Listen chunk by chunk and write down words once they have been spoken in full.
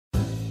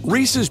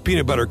Reese's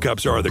peanut butter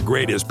cups are the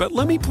greatest, but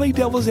let me play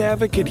devil's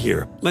advocate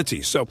here. Let's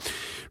see. So,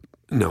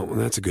 no,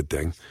 that's a good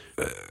thing.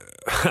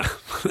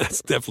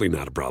 That's definitely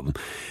not a problem.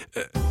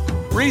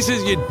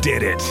 Reese's, you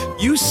did it.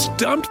 You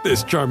stumped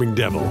this charming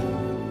devil.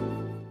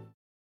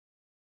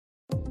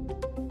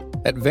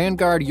 At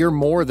Vanguard, you're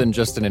more than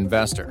just an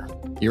investor.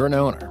 You're an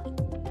owner.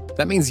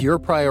 That means your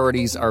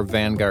priorities are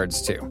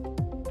Vanguard's too.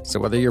 So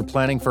whether you're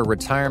planning for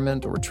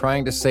retirement or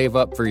trying to save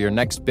up for your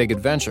next big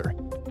adventure,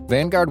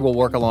 Vanguard will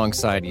work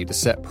alongside you to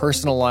set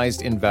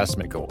personalized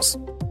investment goals.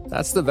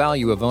 That's the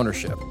value of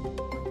ownership.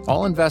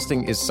 All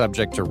investing is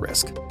subject to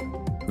risk.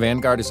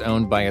 Vanguard is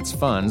owned by its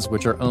funds,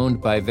 which are owned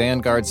by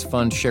Vanguard's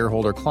fund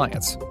shareholder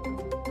clients.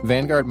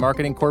 Vanguard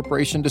Marketing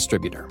Corporation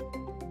Distributor.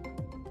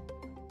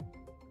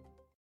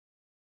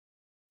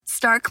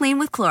 Start clean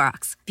with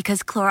Clorox,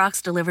 because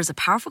Clorox delivers a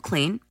powerful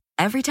clean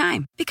every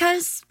time.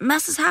 Because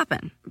messes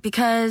happen.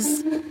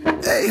 Because...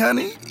 Hey,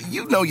 honey,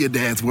 you know your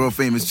dad's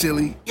world-famous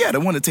chili. Yeah, the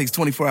one that takes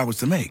 24 hours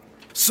to make.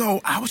 So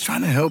I was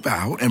trying to help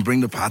out and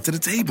bring the pot to the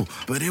table,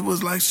 but it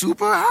was like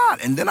super hot.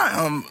 And then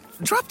I,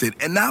 dropped it.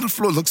 And now the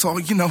floor looks all,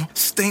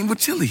 stained with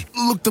chili.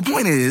 Look, the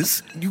point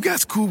is, you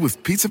guys cool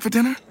with pizza for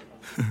dinner?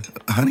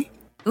 Honey?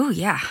 Ooh,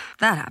 yeah,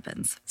 that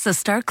happens. So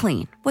start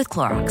clean with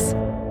Clorox.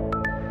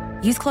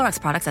 Use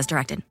Clorox products as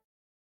directed.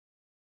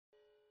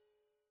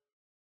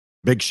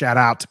 Big shout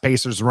out to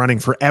Pacers Running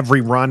for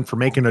every run, for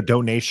making a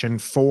donation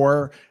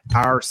for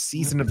our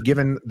season of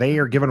giving. They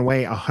are giving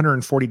away a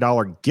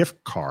 $140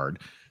 gift card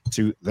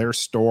to their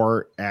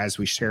store. As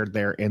we shared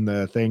there in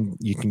the thing,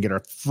 you can get a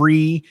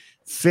free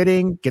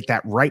fitting, get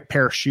that right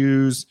pair of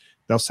shoes.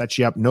 They'll set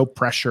you up, no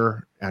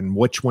pressure, and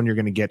which one you're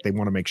going to get. They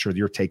want to make sure that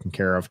you're taken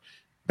care of.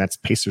 That's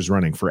Pacers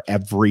Running for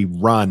every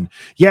run.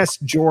 Yes,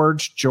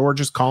 George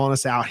is calling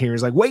us out here.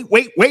 He's like,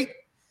 wait.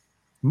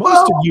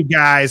 Most of you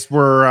guys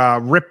were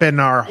ripping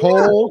our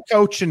whole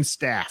coaching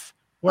staff.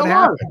 What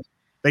happened?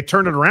 They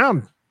turned it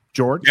around,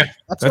 George. Yeah,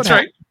 that's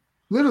right.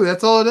 Literally,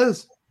 that's all it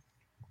is.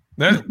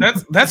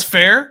 That's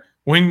fair.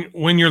 When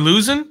you're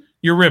losing,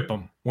 you rip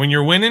them. When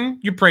you're winning,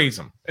 you praise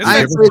them.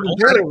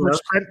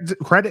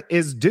 Credit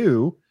is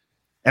due.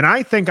 And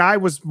I think I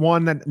was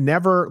one that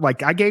never,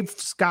 I gave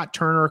Scott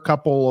Turner a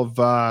couple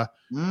of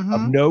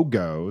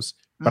no-goes.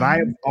 But I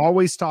have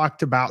always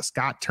talked about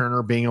Scott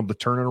Turner being able to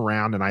turn it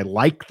around, and I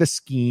like the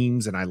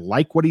schemes, and I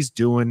like what he's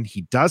doing.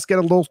 He does get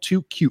a little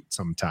too cute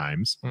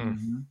sometimes.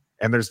 Mm-hmm.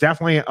 And there's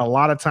definitely a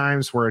lot of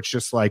times where it's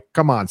just like,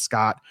 come on,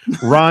 Scott,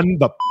 run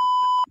the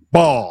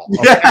ball.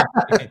 Okay?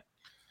 Yeah.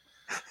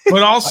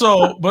 But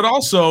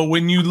also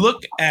when you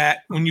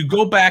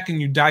go back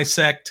and you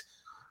dissect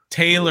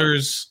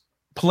Taylor's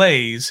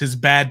plays, his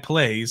bad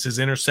plays, his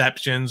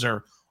interceptions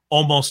or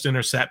almost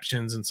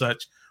interceptions and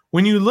such,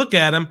 when you look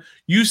at him,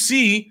 you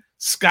see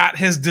Scott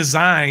has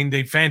designed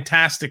a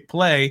fantastic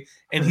play,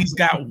 and he's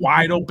got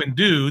wide open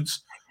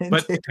dudes,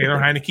 but Taylor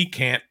Heineke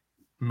can't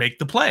make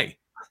the play.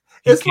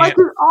 It's like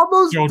he's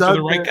almost throw done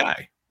to the right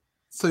guy.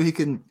 So he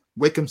can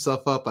wake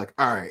himself up like,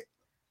 all right,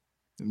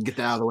 get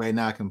that out of the way,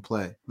 now I can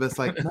play. But it's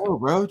like, no,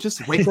 bro,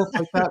 just wake up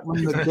like that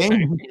when the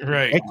game.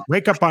 Right.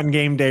 Wake up on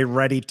game day,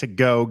 ready to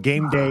go.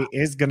 Game day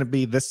is going to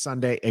be this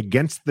Sunday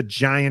against the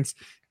Giants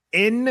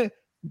in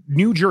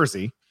New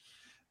Jersey.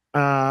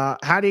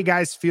 How do you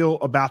guys feel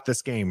about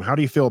this game? How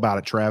do you feel about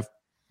it, Trev?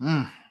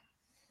 I'm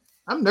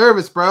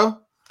nervous, bro.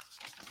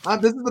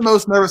 This is the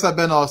most nervous I've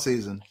been all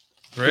season.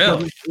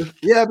 Really?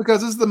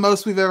 Because this is the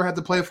most we've ever had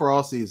to play for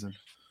all season.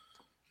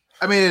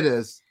 I mean, it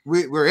is.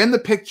 We're in the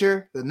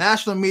picture. The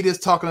national media is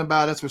talking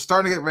about us. We're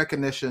starting to get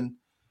recognition.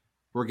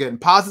 We're getting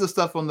positive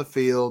stuff on the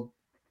field.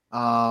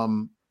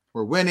 We're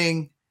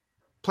winning.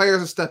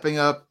 Players are stepping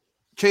up.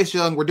 Chase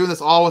Young, we're doing this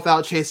all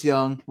without Chase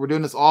Young. We're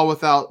doing this all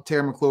without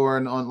Terry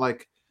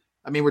McLaurin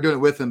we're doing it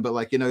with him, but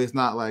he's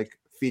not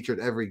featured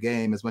every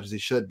game as much as he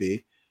should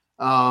be.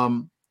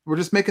 We're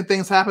just making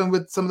things happen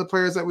with some of the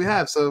players that we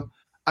have. So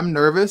I'm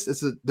nervous.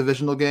 It's a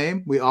divisional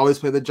game. We always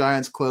play the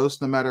Giants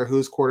close, no matter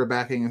who's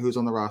quarterbacking and who's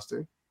on the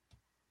roster.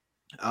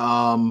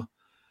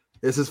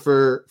 This is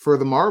for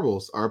the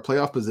marbles, our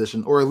playoff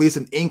position, or at least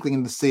an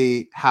inkling to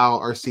see how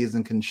our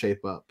season can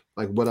shape up.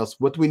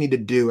 What do we need to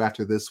do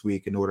after this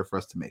week in order for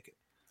us to make it?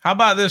 How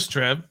about this,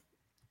 Trev?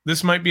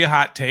 This might be a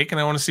hot take,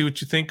 and I want to see what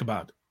you think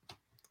about it.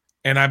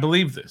 And I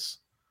believe this.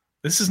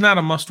 This is not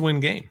a must-win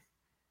game.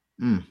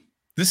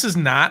 This is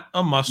not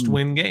a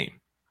must-win game.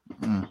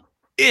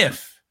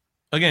 If,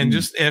 again,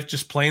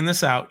 just playing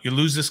this out, you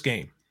lose this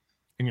game,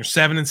 and you're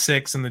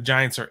 7-6, and the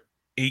Giants are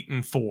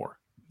 8-4.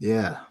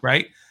 Yeah.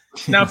 Right?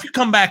 Now, if you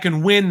come back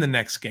and win the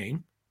next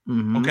game,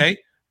 okay,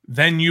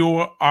 then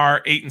you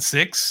are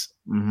 8-6,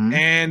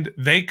 and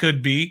they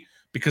could be,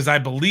 because I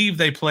believe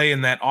they play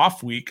in that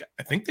off week.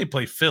 I think they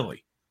play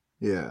Philly.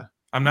 Yeah.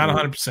 I'm not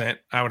 100%.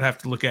 I would have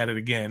to look at it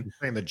again. You're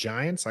playing the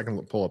Giants? I can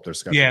pull up their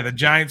schedule. Yeah, the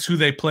Giants, who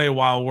they play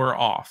while we're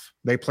off.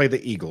 They play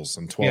the Eagles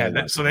in 12.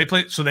 Yeah, so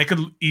they could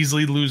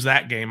easily lose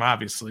that game,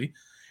 obviously.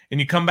 And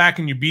you come back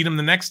and you beat them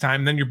the next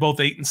time, then you're both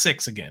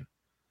 8-6 again.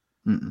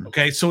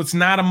 Okay, so it's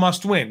not a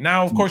must-win.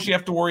 Now, of course, you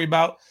have to worry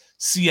about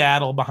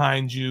Seattle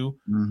behind you,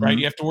 right?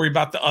 You have to worry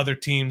about the other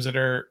teams that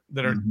are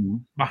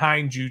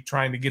behind you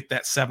trying to get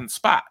that 7th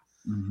spot.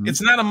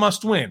 It's not a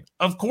must win.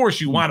 Of course,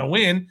 you want to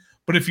win,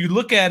 but if you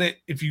look at it,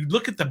 if you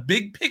look at the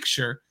big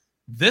picture,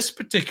 this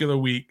particular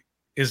week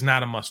is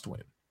not a must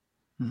win.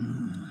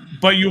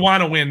 But you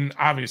want to win,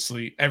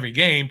 obviously, every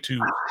game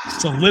to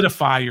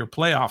solidify your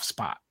playoff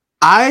spot.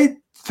 I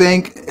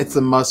think it's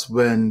a must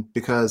win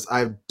because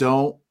I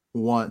don't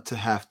want to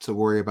have to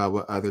worry about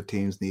what other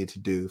teams need to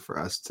do for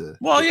us to.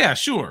 Well, yeah,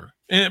 sure.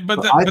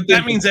 But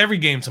that means every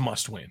game's a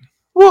must win.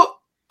 Well,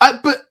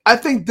 I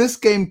think this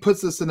game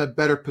puts us in a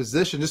better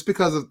position just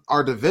because of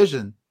our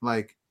division,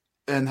 like,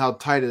 and how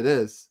tight it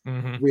is.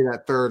 To be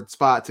that 3rd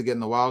spot to get in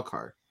the wild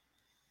card.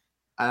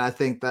 And I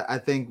think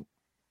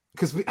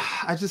because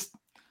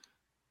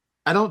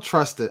I don't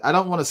trust it. I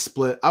don't want to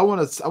split. I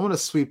want to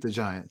sweep the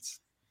Giants.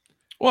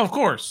 Well, of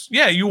course.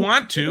 Yeah, you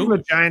want to.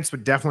 The Giants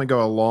would definitely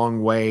go a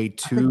long way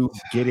to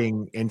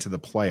getting into the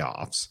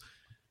playoffs.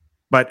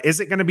 But is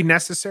it going to be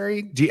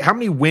necessary? How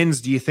many wins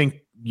do you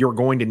think you're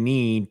going to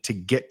need to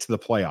get to the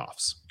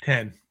playoffs?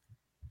 10.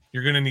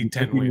 You're going to need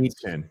 10 wins. Need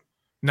 10.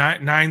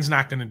 9's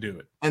not going to do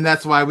it. And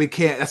that's why we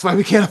can't. That's why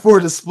we can't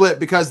afford to split,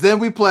 because then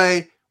we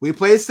play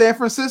San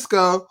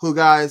Francisco, who,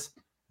 guys,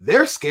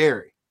 they're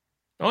scary.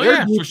 Oh, Their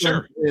yeah, for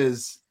sure.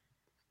 Is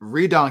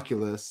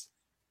redonkulous.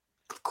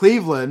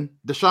 Cleveland,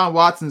 Deshaun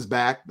Watson's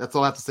back. That's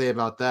all I have to say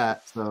about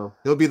that. So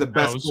he'll be the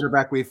best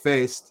quarterback we've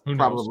faced,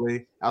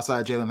 probably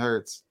outside Jalen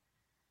Hurts,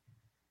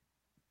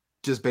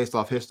 just based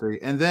off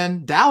history. And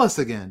then Dallas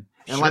again.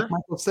 And like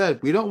Michael said,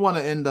 we don't want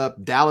to end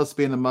up Dallas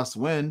being a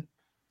must-win.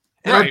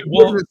 Right.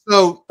 Well,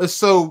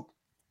 so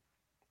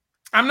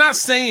I'm not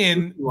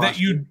saying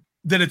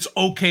that it's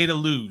okay to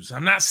lose.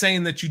 I'm not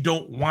saying that you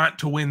don't want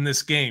to win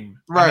this game.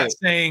 Right. I'm not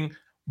saying,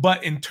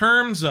 but in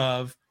terms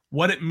of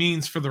what it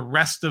means for the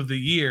rest of the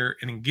year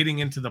and in getting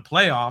into the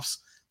playoffs,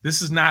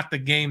 this is not the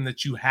game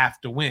that you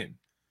have to win.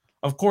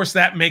 Of course,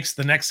 that makes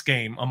the next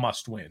game a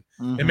must-win.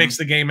 It makes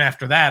the game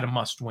after that a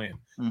must-win,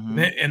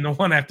 and the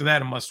one after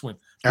that a must-win.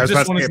 But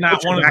this one is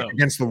not one of those.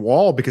 Against the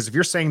wall, because if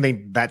you're saying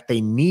that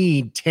they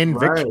need 10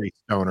 victories,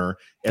 Stoner,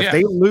 if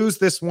they lose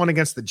this one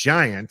against the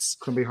Giants,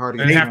 it's gonna be hard.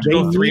 They have to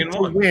go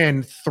 3-1.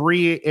 Win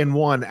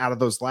 3-1 out of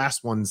those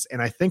last ones,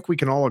 and I think we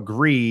can all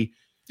agree.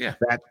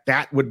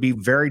 That would be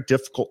very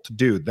difficult to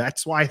do.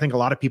 That's why I think a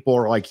lot of people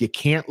are like, you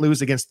can't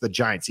lose against the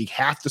Giants. You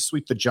have to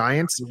sweep the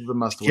Giants to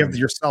give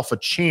yourself a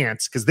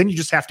chance, because then you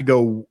just have to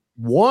go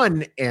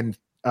 1 and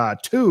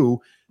 2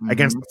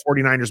 against the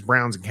 49ers,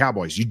 Browns, and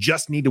Cowboys. You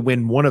just need to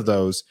win one of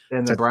those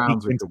and the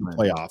Browns into the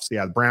playoffs.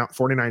 Yeah, the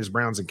 49ers,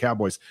 Browns, and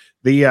Cowboys.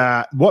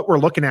 The what we're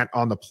looking at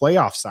on the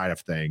playoff side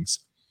of things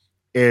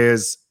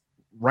is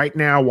right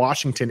now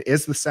Washington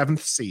is the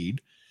 7th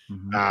seed.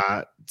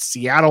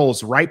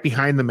 Seattle's right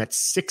behind them at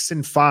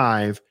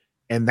 6-5,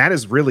 and that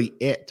is really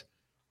it.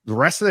 The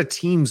rest of the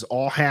teams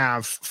all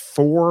have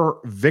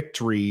 4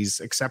 victories,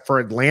 except for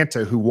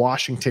Atlanta, who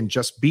Washington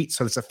just beat.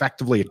 So it's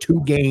effectively a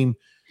 2-game,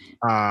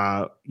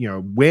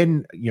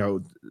 win,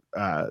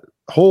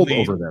 hold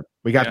over them.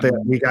 We got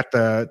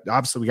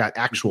obviously we got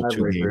actual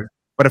 2 games,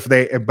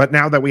 but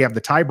now that we have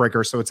the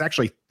tiebreaker, so it's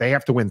actually they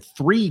have to win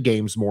 3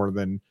 games more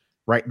than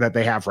that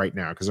they have right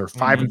now, because they're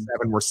 5-7,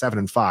 we're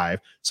 7-5.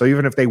 So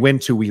even if they win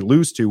 2, we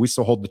lose 2, we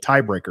still hold the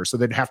tiebreaker. So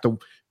they'd have to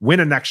win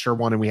an extra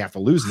one, and we have to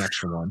lose an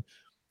extra one.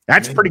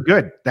 That's pretty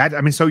good.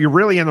 So you're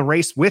really in the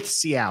race with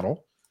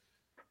Seattle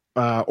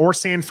or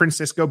San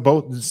Francisco.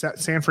 Both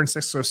San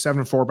Francisco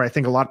 7-4, but I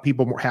think a lot of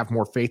people have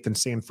more faith in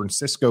San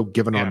Francisco,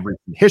 given on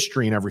recent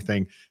history and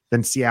everything,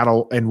 than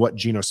Seattle and what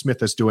Geno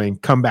Smith is doing.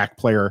 Comeback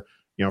player,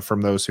 from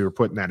those who were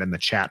putting that in the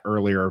chat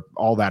earlier.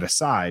 All that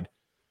aside,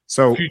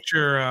 so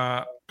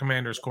future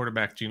Commanders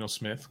quarterback Geno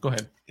Smith. Go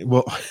ahead.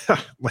 Well,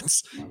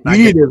 let's. You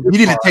need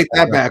to take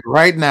that back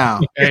right now.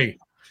 Hey,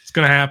 it's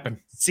going to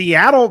happen.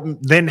 Seattle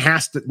then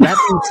has to. That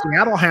means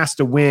Seattle has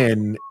to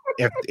win.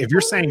 If you're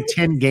saying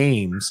 10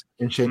 games,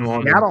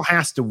 Seattle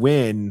has to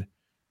win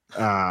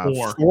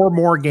 4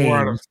 more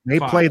games. They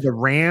play the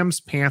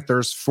Rams,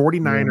 Panthers,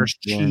 49ers,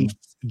 Chiefs,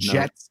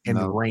 Jets, and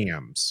the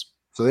Rams.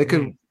 So they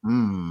could.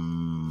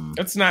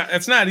 It's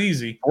not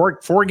easy.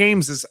 4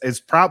 games is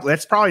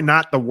probably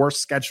not the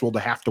worst schedule to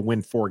have to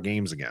win 4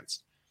 games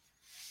against.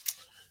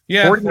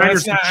 Yeah,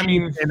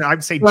 49ers. And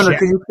I'd say Jets.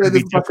 Can you say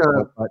this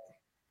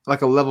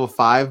like a level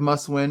 5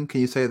 must win? Can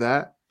you say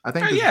that? I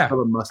think.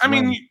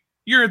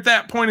 You're at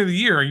that point of the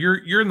year.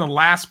 You're in the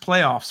last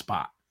playoff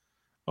spot.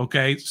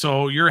 Okay,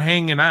 so you're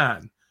hanging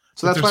on.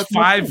 So there's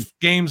 5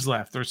 games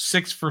left. There's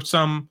 6 for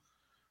some.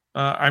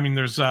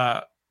 There's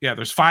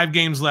 5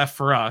 games left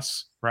for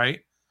us, right?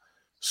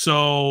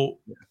 So,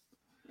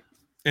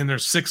 and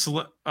there's 6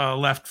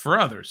 left for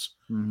others,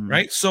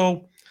 right?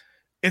 So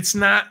it's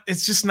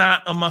just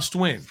not a must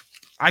win.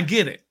 I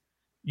get it.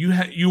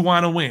 You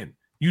want to win.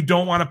 You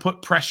don't want to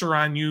put pressure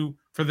on you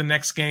for the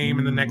next game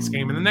and the next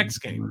game and the next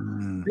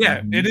game.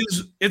 Yeah,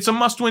 it's a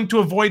must win to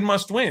avoid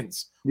must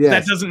wins. Yes.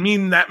 That doesn't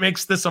mean that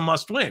makes this a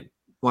must win.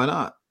 Why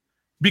not?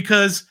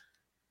 Because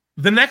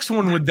the next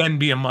one would then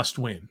be a must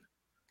win.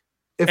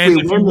 If And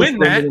we if you win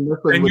that, then this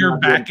one then would you're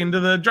not be- back into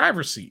the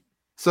driver's seat.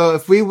 So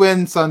if we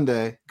win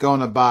Sunday, going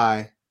to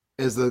bye,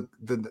 is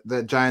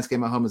the Giants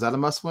game at home, is that a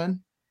must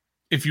win?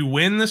 If you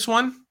win this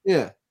one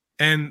Yeah.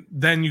 and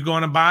then you go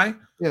on a bye,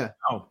 Yeah.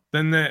 oh,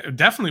 then it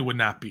definitely would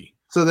not be.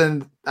 So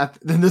then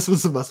this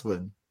was a must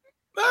win.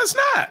 No, it's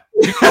not.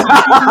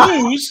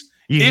 Because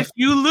if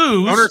you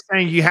lose, Owner's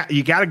saying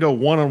you got to go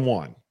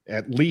 1-1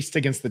 at least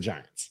against the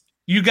Giants.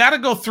 you got to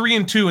go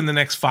 3-2 in the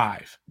next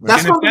 5.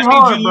 That's and if gonna that be means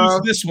hard, you bro.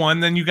 lose this one,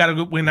 then you got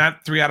to win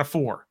that 3 out of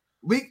 4.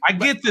 I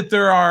get that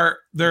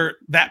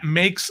that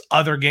makes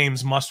other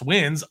games must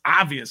wins,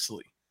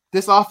 obviously.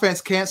 This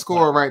offense can't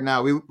score right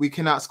now. We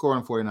cannot score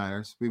on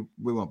 49ers. We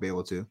won't be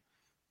able to.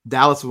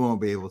 Dallas won't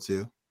be able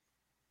to.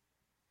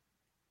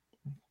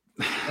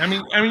 I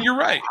mean, you're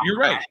right. You're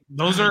right.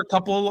 Those are a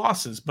couple of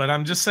losses, but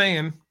I'm just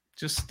saying,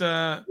 just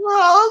don't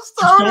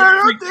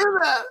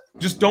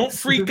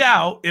freak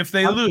out if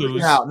they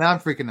lose. Now I'm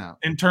freaking out.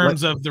 In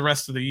terms of the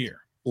rest of the year.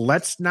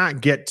 Let's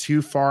not get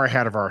too far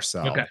ahead of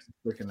ourselves. Okay.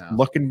 Freaking out.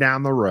 Looking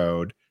down the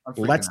road,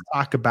 let's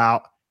talk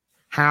about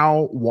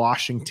how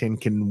Washington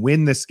can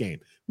win this game.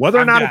 Whether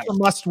or not it's a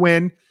must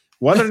win,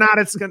 whether or not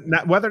it's going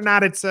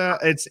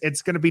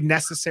to be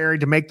necessary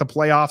to make the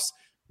playoffs.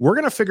 We're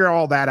going to figure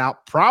all that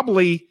out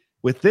probably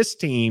with this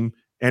team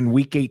and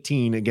week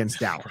 18 against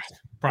Dallas.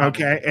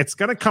 Probably. Okay. It's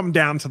going to come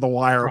down to the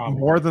wire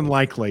more than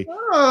likely,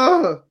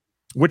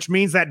 which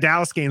means that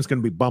Dallas game is going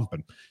to be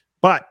bumping.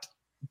 But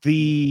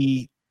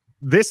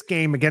this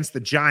game against the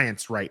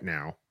Giants right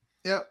now,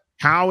 yep.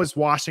 How is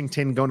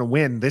Washington going to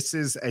win? This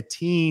is a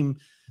team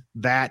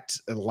that,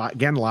 a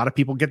lot of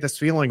people get this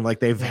feeling like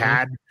they've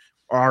had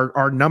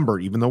our number,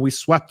 even though we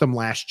swept them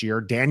last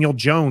year. Daniel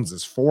Jones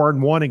is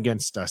 4-1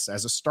 against us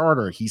as a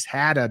starter. He's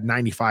had a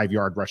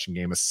 95-yard rushing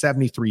game, a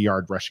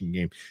 73-yard rushing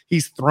game.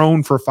 He's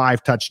thrown for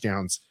 5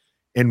 touchdowns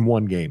in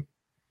one game.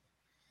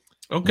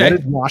 Okay. What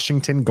is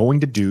Washington going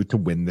to do to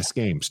win this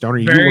game? Stoner,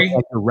 you look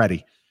like you're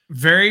ready.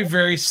 Very,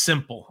 very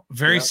simple.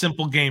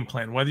 Simple game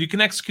plan. Whether you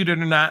can execute it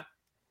or not,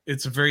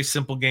 it's a very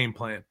simple game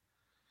plan.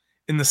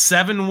 In the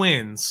 7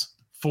 wins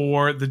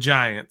for the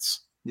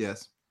Giants,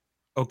 yes.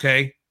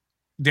 Okay,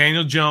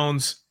 Daniel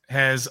Jones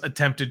has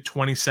attempted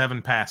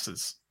 27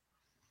 passes.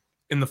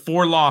 In the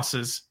 4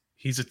 losses,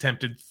 he's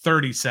attempted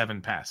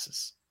 37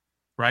 passes,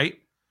 right?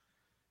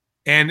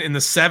 And in the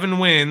 7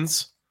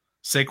 wins,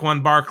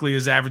 Saquon Barkley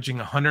is averaging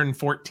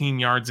 114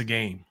 yards a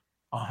game.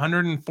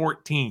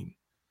 114.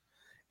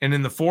 And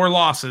in the 4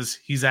 losses,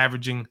 he's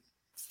averaging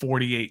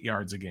 48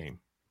 yards a game.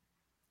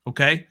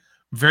 Okay?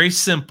 Very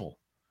simple.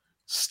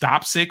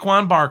 Stop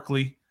Saquon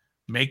Barkley,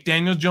 make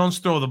Daniel Jones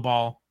throw the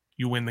ball,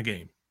 you win the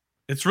game.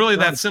 It's really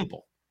that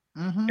simple.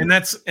 Mm-hmm.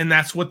 And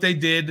that's what they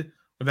did.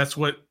 Or that's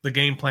what the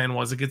game plan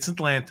was against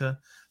Atlanta.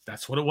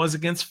 That's what it was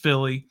against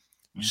Philly.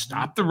 You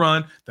stop the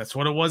run. That's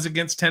what it was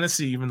against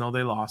Tennessee, even though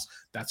they lost.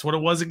 That's what it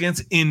was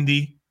against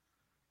Indy,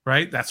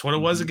 right? That's what it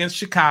was against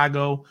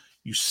Chicago.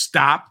 You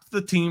stop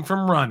the team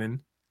from running.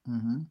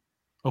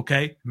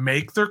 Okay?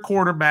 Make their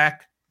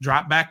quarterback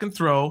drop back and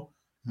throw,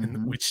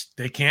 which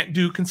they can't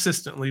do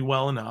consistently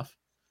well enough.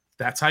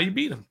 That's how you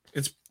beat them.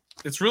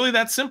 It's really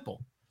that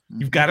simple.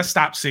 You've got to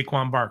stop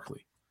Saquon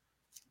Barkley.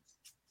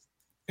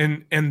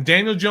 And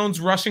Daniel Jones'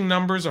 rushing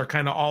numbers are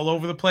kind of all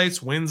over the place,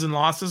 wins and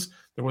losses.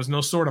 There was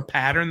no sort of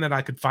pattern that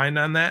I could find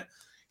on that.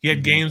 He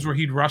had games where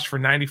he'd rush for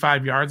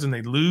 95 yards and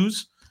they'd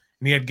lose.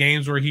 And he had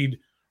games where he'd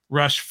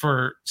rush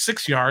for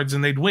 6 yards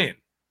and they'd win.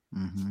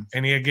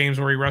 And he had games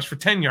where he rushed for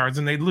 10 yards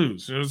and they'd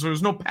lose. There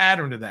was no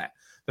pattern to that.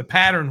 The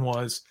pattern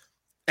was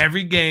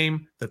every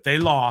game that they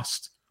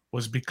lost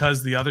was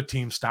because the other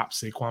team stopped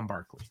Saquon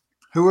Barkley.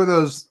 Who are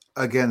those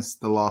against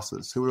the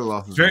losses? Who are the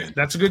losses?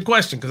 That's a good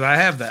question because I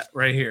have that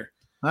right here.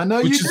 I know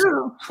you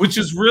do. Which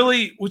is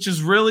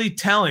really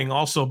telling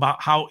also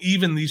about how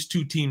even these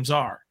two teams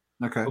are.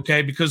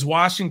 Okay, because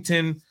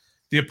Washington,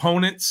 the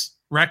opponent's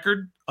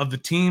record of the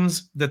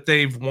teams that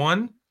they've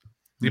won,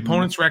 the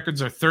opponent's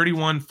records are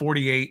 31,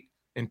 48,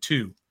 and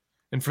 2.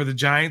 And for the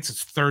Giants,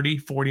 it's 30,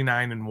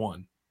 49, and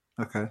 1.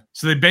 Okay.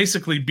 So they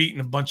basically beaten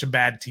a bunch of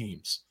bad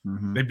teams.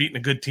 They've beaten a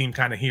good team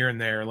kind of here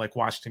and there, like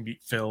Washington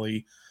beat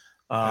Philly.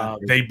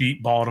 They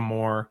beat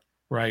Baltimore,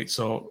 right?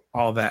 So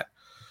all that.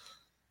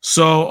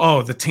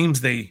 So, the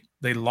teams they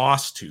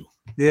lost to.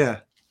 Yeah.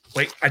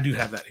 Wait, I do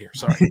have that here.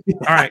 Sorry.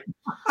 All right.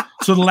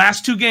 So the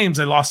last 2 games,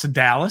 they lost to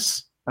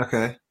Dallas.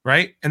 Okay.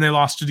 Right? And they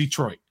lost to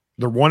Detroit.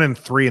 They're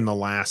 1-3 in the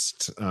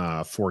last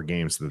 4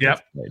 games that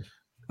they've played.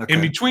 Okay.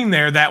 In between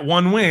there, that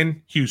one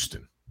win,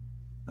 Houston.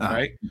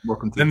 Right?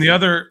 Then the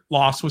other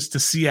loss was to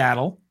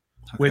Seattle,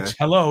 which,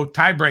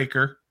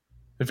 tiebreaker.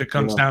 If it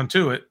comes down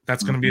to it,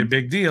 that's going to be a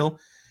big deal.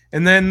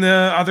 And then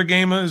the other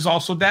game is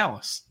also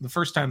Dallas, the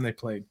first time they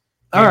played.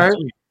 All right.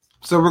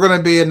 So we're going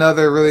to be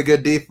another really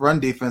good run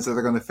defense that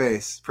they're going to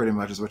face, pretty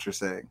much is what you're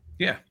saying.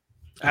 Yeah.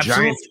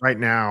 Absolutely. Giants right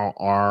now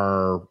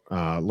are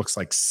looks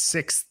like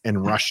 6th in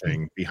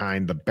rushing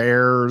behind the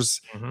Bears,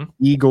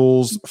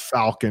 Eagles,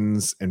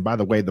 Falcons, and by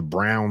the way, the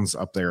Browns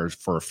up there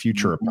for a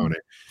future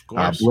opponent.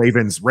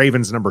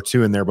 Ravens number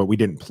 2 in there, but we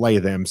didn't play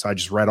them, so I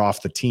just read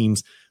off the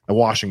teams that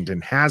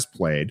Washington has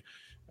played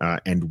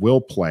and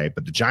will play.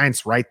 But the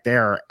Giants right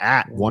there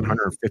at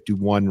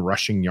 151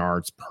 rushing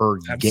yards per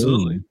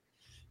game.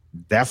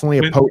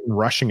 Definitely a potent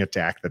rushing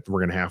attack that we're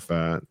going to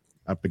have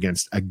up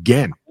against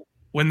again.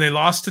 When they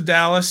lost to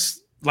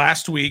Dallas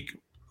last week,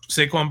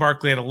 Saquon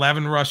Barkley had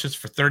 11 rushes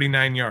for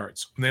 39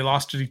 yards. When they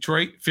lost to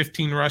Detroit,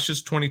 15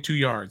 rushes, 22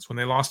 yards. When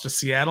they lost to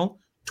Seattle,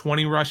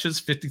 20 rushes,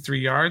 53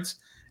 yards.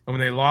 And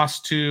when they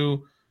lost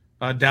to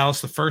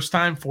Dallas the first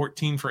time,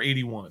 14 for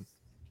 81.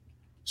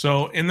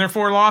 So in their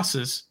 4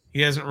 losses,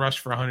 he hasn't rushed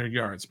for 100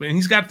 yards. But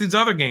he's got these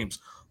other games,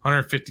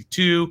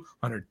 152,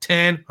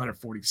 110,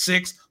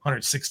 146,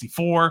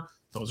 164.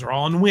 Those are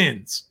all in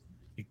wins.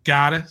 You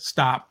got to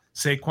stop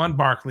Saquon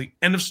Barkley.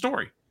 End of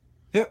story.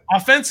 Yep.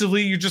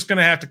 Offensively, you're just going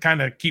to have to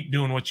kind of keep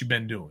doing what you've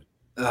been doing,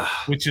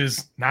 which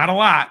is not a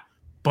lot,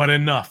 but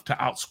enough to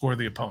outscore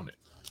the opponent.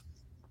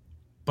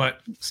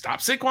 But stop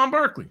Saquon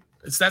Barkley.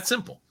 It's that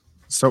simple.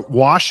 So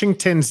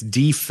Washington's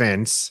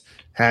defense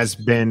has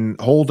been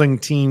holding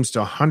teams to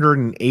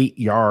 108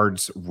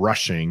 yards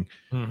rushing.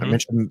 I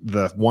mentioned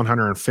the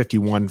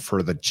 151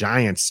 for the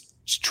Giants.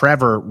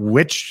 Trevor,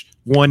 which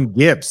one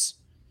gives?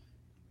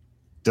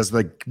 Does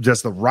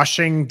the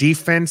rushing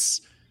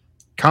defense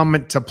come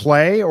into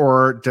play,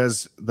 or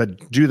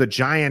do the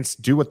Giants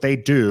do what they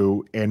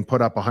do and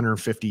put up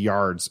 150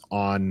 yards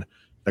on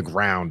the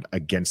ground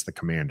against the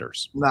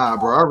Commanders? Nah,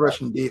 bro, our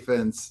rushing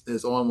defense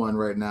is on one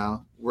right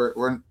now.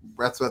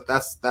 That's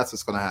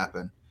what's going to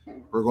happen.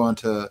 We're going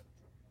to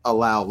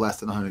allow less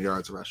than 100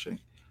 yards rushing.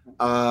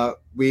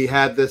 We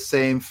had the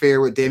same fear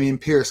with Dameon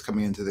Pierce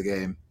coming into the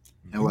game,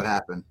 and what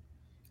happened?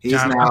 He's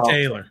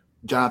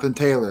Jonathan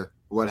Taylor.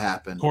 What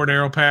happened?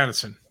 Cordero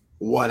Patterson.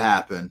 What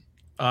happened?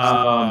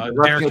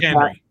 Derrick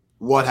Henry.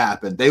 What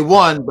happened? They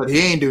won, but he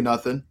ain't do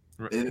nothing.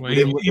 He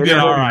did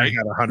all right. He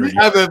had 100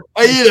 yards.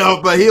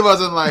 But he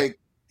wasn't like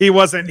he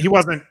wasn't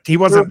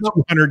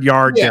 200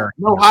 yard. Yeah,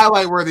 no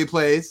highlight worthy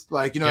plays.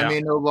 Like, what I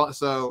mean?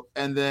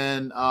 And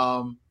then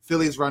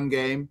Philly's run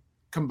game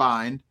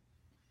combined.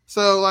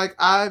 So like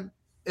I'm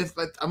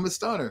with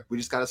Stoner. We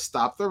just got to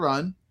stop the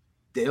run.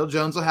 Daniel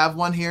Jones will have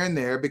one here and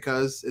there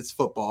because it's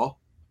football.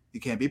 You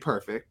can't be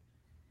perfect.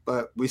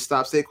 But we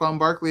stop Saquon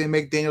Barkley and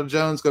make Daniel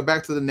Jones go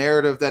back to the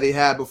narrative that he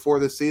had before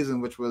the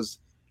season, which was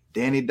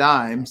Danny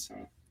Dimes,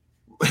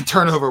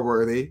 turnover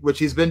worthy, which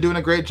he's been doing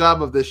a great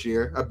job of this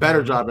year, a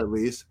better job at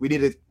least. We need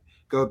to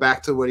go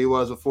back to what he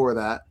was before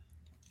that,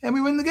 and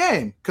we win the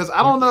game. Because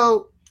I don't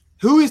know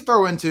who he's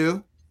throwing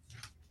to.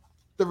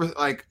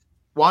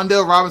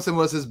 Wan'Dale Robinson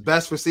was his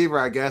best receiver,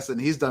 I guess, and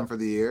he's done for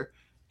the year.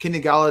 Kenny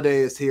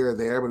Galladay is here or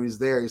there, but he's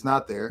there, he's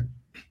not there.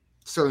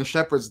 Sterling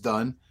Shepard's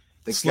done.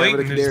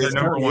 Slayton is the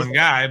number one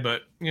guy,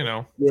 but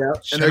yeah,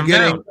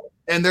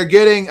 and they're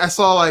getting. I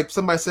saw like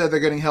somebody said they're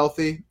getting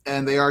healthy,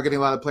 and they are getting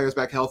a lot of players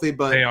back healthy.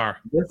 But they are.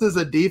 This is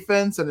a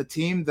defense and a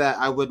team that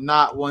I would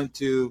not want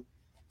to,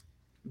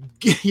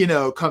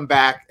 come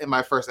back in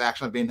my first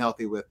action of being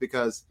healthy with,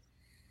 because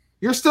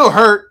you're still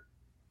hurt.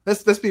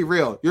 Let's be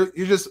real. You're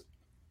just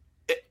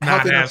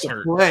healthy enough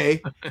to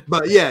play,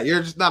 but yeah,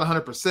 you're just not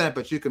 100%,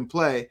 but you can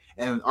play.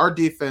 And our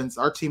defense,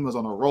 our team is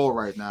on a roll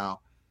right now.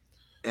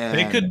 And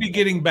they could be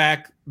getting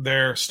back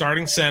their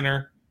starting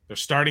center, their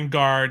starting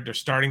guard, their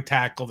starting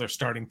tackle, their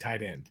starting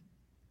tight end.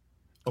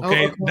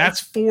 Okay,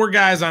 that's 4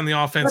 guys on the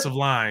offensive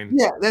line.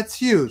 Yeah, that's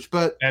huge,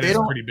 but that is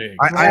pretty big.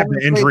 I have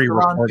the injury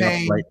report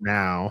up right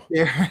now.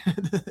 Yeah,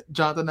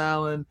 Jonathan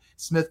Allen,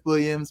 Smith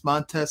Williams,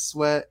 Montez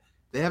Sweat.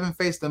 They haven't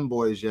faced them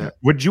boys yet.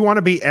 Would you want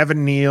to be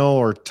Evan Neal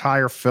or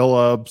Tyre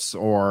Phillips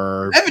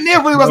or Evan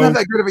Neal really wasn't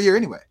that good of a year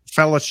anyway.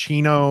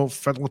 Feliciano,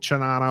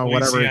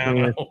 whatever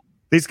it is.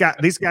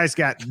 These guys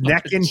got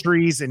neck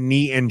injuries and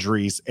knee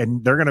injuries,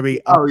 and they're going to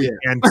be up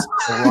against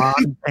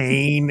Ron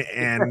Payne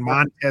and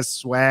Montez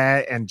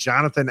Sweat and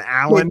Jonathan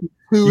Allen.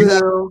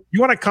 You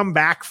want to come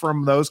back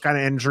from those kind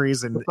of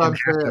injuries and have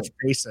to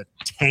face a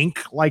tank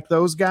like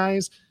those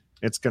guys?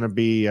 It's going to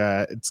be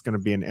an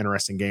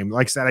interesting game.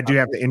 Like I said, I do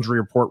have the injury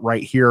report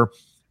right here.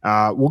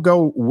 We'll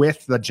go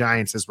with the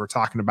Giants as we're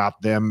talking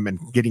about them and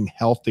getting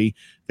healthy.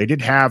 They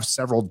did have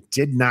several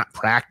did not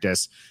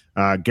practice.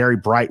 Gary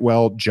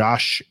Brightwell,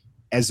 Josh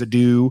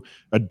Ezadu,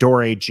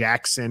 Adoree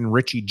Jackson,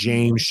 Richie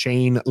James,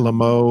 Shane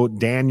Lamo,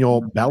 Daniel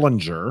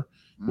Bellinger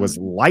was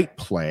light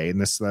play. And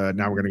this now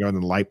we're going to go into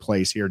the light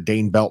plays here.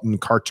 Dane Belton,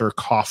 Carter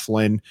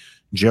Coughlin,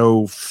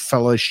 Joe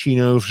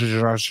Feliciano.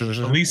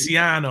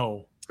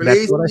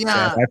 That's what I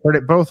said. I've heard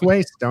it both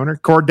ways, Stoner.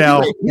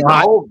 Cordell,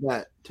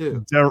 that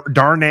too.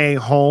 Darnay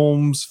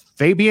Holmes,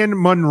 Fabian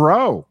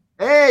Monroe.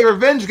 Hey,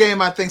 revenge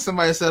game, I think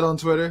somebody said on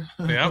Twitter.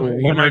 Yeah,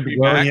 Leonard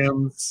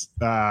Williams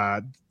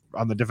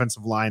on the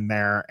defensive line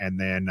there, and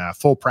then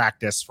full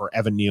practice for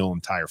Evan Neal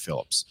and Tyre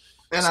Phillips.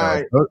 And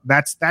So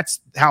that's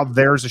how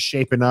theirs is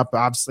shaping up.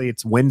 Obviously,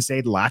 it's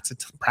Wednesday, lots of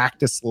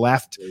practice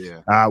left,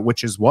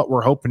 which is what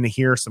we're hoping to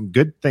hear some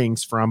good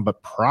things from,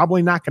 but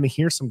probably not going to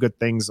hear some good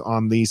things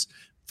on these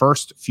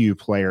first few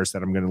players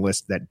that I'm going to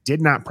list that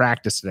did not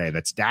practice today.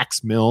 That's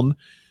Dax Milne,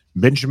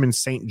 Benjamin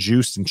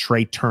St-Juste, and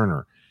Trey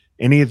Turner.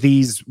 Any of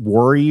these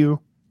worry you?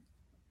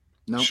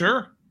 No.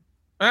 Sure.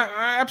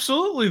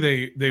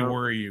 Absolutely, they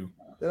worry you.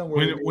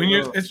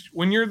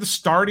 When you're the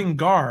starting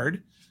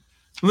guard,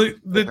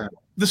 the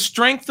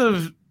strength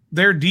of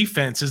their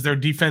defense is their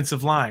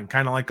defensive line,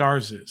 kind of like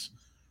ours is,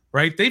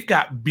 right? They've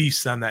got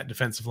beasts on that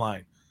defensive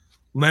line.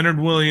 Leonard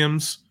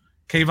Williams,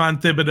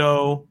 Kayvon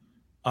Thibodeau,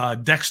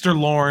 Dexter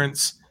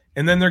Lawrence,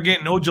 and then they're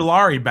getting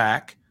Ojulari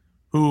back,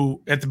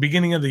 who at the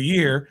beginning of the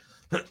year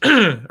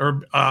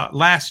or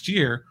last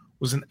year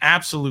was an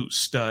absolute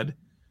stud.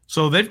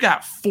 So they've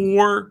got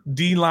 4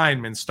 D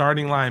linemen,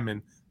 starting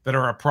linemen, that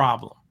are a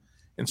problem.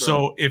 And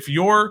so if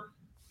your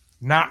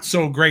not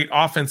so great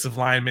offensive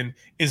lineman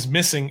is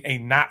missing a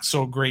not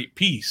so great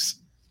piece,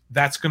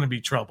 that's going to be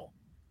trouble.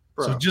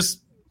 So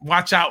just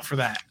watch out for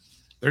that.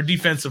 Their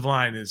defensive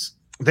line is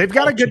they've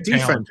got a good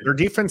defense. talented. Their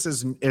defense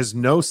is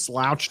no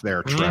slouch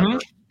there, Trevor.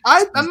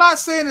 I'm not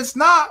saying it's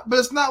not, but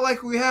it's not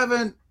like we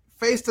haven't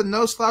faced a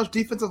no slouch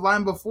defensive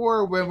line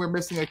before when we're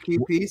missing a key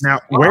piece. Now,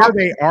 where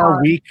they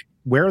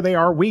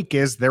are weak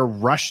is their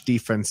rush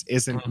defense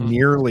isn't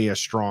nearly as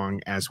strong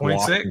as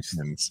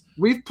Washington's.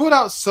 We've put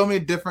out so many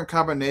different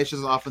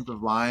combinations of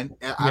offensive line,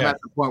 and I'm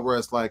at the point where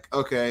it's like,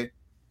 okay,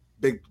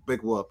 big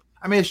whoop.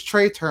 I mean, it's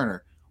Trey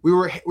Turner. We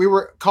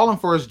were calling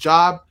for his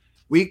job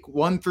week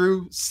 1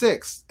 through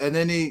 6, and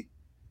then he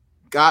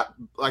got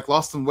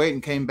lost some weight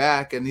and came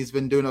back, and he's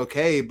been doing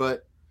okay,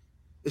 but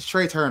it's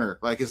Trey Turner.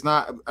 It's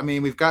not. I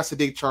mean, we've got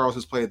Sadiq Charles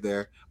who's played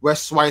there.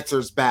 Wes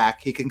Schweitzer's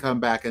back. He can come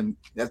back, and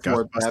that's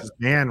more depth.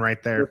 Man,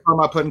 right there. We're talking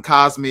about putting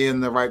Cosme in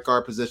the right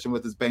guard position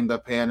with his banged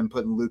up hand and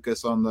putting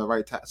Lucas on the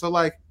right tackle. So,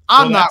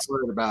 I'm not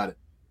worried about it.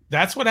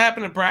 That's what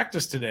happened in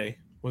practice today.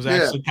 Was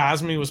actually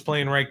Cosme was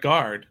playing right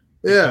guard.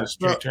 Yeah,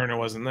 Trey Turner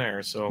wasn't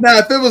there. So now,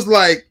 if it was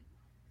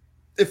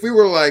if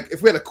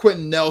we had a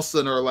Quentin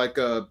Nelson or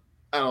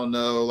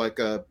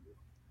a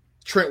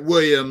Trent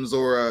Williams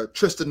or a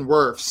Tristan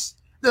Wirfs,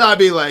 then I'd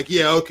be like,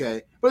 yeah,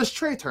 okay. But it's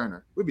Trey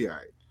Turner. We'd be all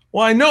right.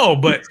 Well, I know,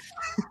 but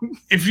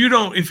if you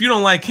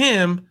don't like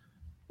him,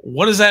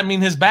 what does that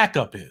mean his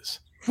backup is?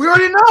 We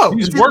already know.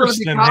 He's worse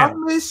than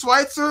Cosme,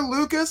 Schweitzer,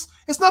 Lucas.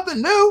 It's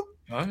nothing new.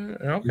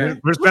 Okay.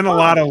 There's been a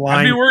lot of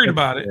lines. I'd be worried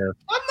about it.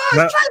 I'm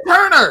not Trey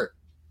Turner.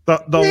 He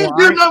didn't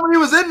do nothing when he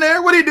was in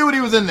there. What did he do when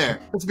he was in there?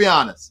 Let's be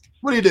honest.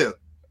 What did he do?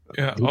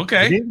 Yeah.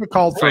 Okay. He didn't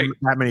call for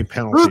that many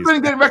penalties. Who's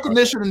been getting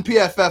recognition in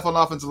PFF on the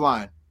offensive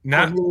line?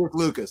 Not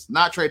Lucas,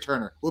 not Trey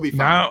Turner. We'll be fine.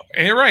 Now,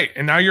 you're right.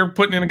 And now you're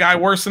putting in a guy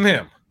worse than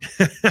him.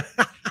 That's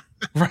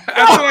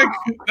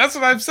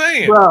what I'm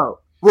saying. Bro,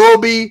 we'll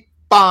be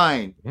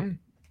fine.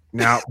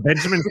 Now,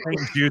 Benjamin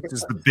St-Juste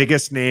is the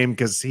biggest name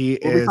because he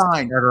is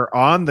better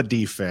on the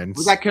defense.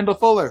 We got Kendall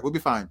Fuller. We'll be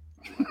fine.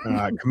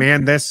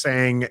 Command this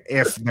saying,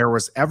 if there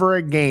was ever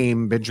a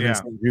game Benjamin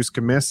St-Juste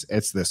can miss,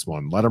 it's this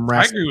one. Let him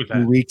rest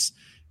 2 weeks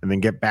and then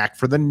get back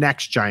for the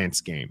next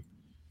Giants game.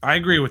 I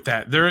agree with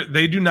that.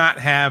 They do not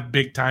have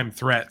big time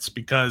threats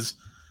because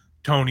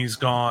Tony's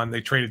gone.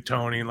 They traded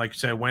Tony, and like you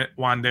said,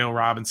 Wan'Dale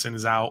Robinson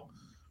is out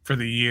for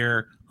the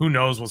year. Who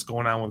knows what's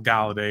going on with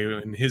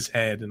Galladay and his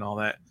head and all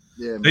that.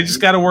 Yeah, they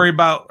just got to worry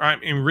about. I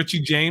mean,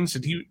 Richie James.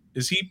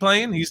 Is he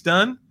playing? He's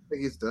done. I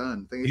think he's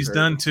done. He's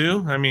done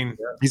too. I mean,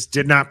 he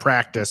did not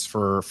practice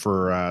for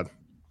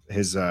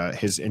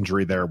his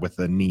injury there with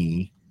the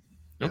knee.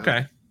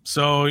 Okay.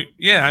 So,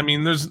 yeah, I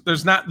mean,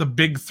 there's not the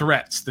big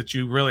threats that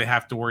you really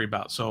have to worry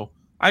about. So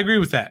I agree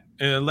with that.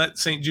 Let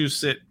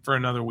St-Juste sit for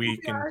another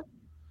week. And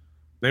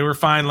they were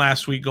fine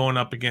last week going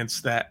up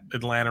against that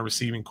Atlanta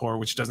receiving core,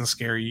 which doesn't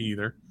scare you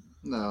either.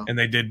 No. And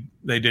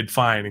they did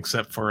fine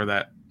except for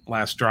that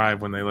last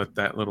drive when they let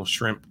that little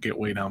shrimp get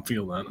way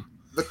downfield on them.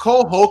 The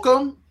Cole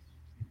Holcomb,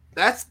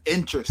 that's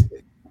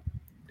interesting.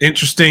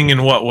 Interesting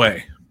in what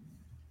way?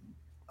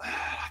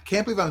 I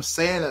can't believe I'm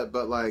saying it,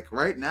 but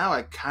right now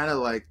I kind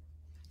of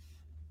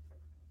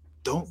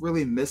don't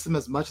really miss him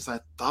as much as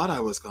I thought I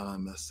was gonna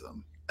miss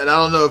him. And I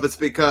don't know if it's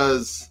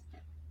because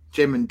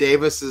Jamin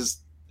Davis is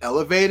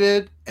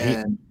elevated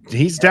and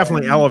he's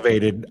definitely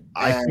elevated.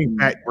 I think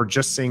that we're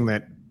just seeing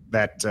that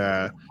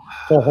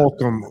Cole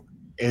Holcomb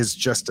is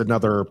just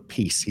another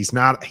piece. He's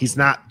not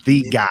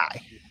the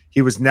guy.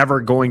 He was never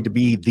going to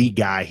be the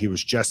guy. He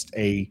was just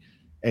a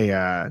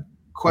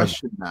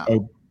question now.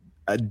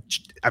 I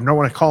don't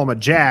want to call him a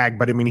jag,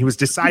 but I mean he was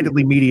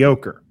decidedly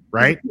mediocre,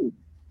 right?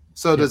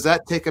 So does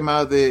that take him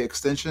out of the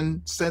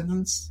extension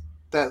sentence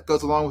that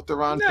goes along with the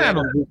Ron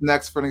Taylor? Who's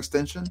next for an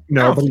extension?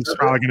 No, but he's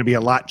probably going to be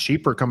a lot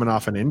cheaper coming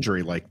off an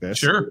injury like this.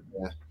 Sure.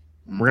 Yeah.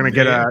 We're going to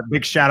get a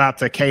big shout out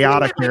to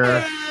Chaotic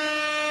here.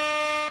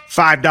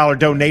 $5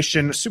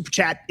 donation. Super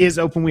chat is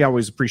open. We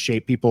always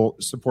appreciate people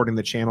supporting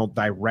the channel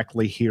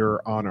directly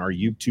here on our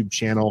YouTube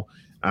channel.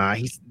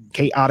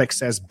 Chaotic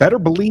says, better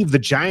believe the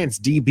Giants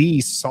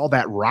DB saw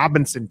that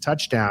Robinson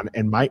touchdown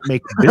and might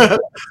make a business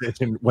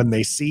decision when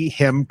they see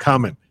him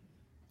coming.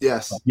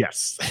 Yes.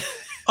 Yes.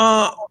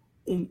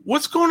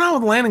 What's going on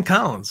with Landon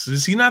Collins?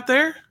 Is he not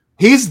there?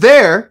 He's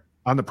there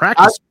On the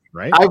practice,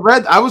 right?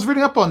 I was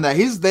reading up on that.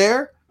 He's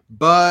there,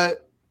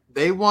 but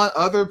they want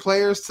other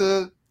players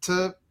to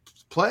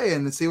play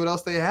and see what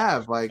else they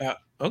have. Like,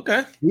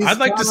 okay, I'd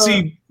like to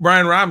see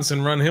Brian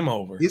Robinson run him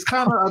over. He's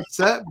kind of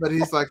upset, but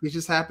he's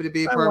just happy to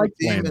be a part of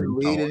the team and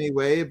lead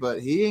anyway. But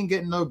he ain't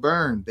getting no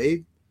burn.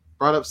 They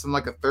brought up some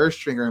like a third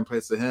stringer in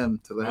place of him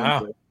to let him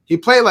play. He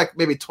played like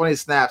maybe 20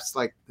 snaps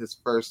like his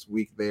first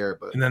week there,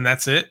 but and then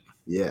that's it.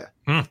 Yeah.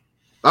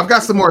 I've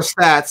got some more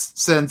stats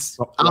since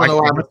I don't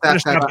know why I'm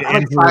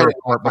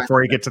stats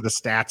before you get to the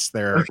stats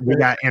there. We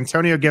got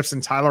Antonio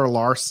Gibson, Tyler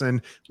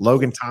Larson,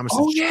 Logan Thomas,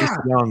 and Chase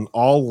Young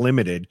all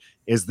limited.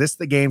 Is this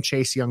the game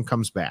Chase Young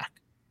comes back?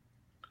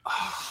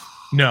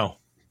 No.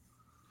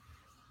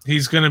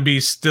 He's going to be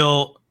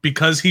still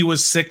because he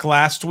was sick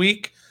last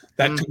week.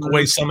 That took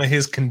away some of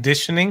his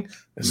conditioning.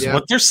 This is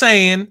what they're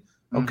saying.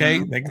 Okay.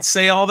 They can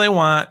say all they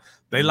want.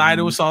 They lie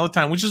to us all the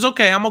time, which is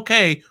okay. I'm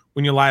okay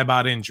when you lie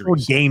about injuries. Or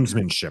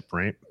gamesmanship,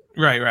 right?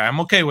 Right. I'm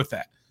okay with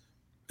that.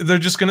 They're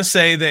just going to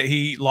say that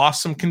he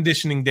lost some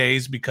conditioning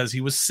days because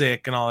he was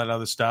sick and all that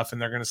other stuff. And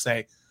they're going to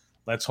say,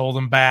 let's hold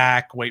him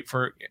back.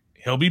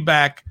 He'll be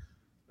back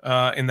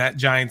in that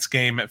Giants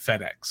game at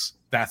FedEx.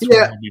 That's when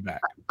he'll be back.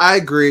 I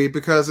agree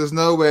because there's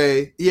no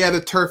way. Yeah,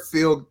 the turf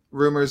field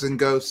rumors and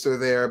ghosts are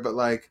there. But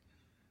like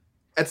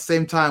at the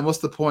same time, what's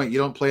the point? You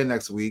don't play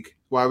next week.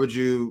 Why would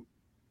you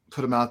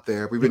put him out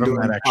there? We've been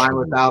doing fine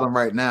without him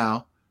right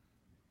now.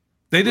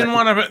 They didn't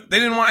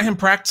want him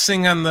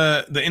practicing on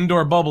the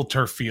indoor bubble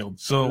turf field.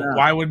 So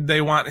why would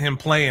they want him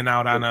playing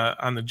out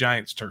on the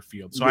Giants turf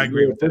field? So I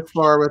agree with that.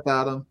 Far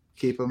without him,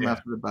 keep him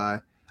after the bye.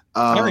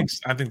 I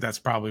think that's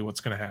probably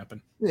what's going to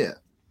happen. Yeah.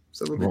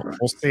 So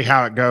we'll see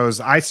how it goes.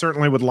 I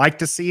certainly would like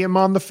to see him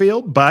on the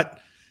field, but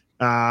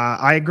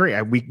I agree.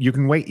 You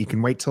can wait. You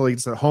can wait till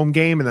it's a home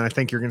game, and then I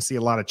think you're going to see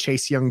a lot of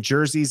Chase Young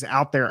jerseys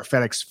out there at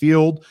FedEx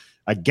Field.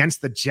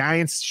 Against the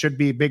Giants should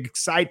be big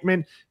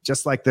excitement,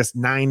 just like this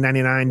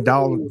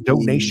 $9.99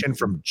 donation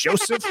from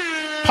Joseph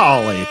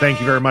Pauly.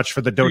 Thank you very much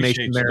for the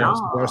donation there,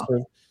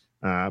 Joseph.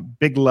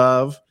 Big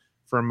love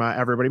from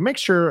everybody. Make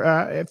sure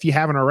if you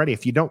haven't already,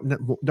 if you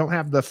don't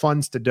have the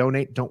funds to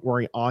donate, don't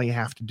worry. All you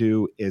have to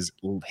do is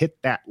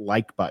hit that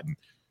like button.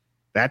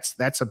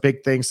 That's a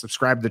big thing.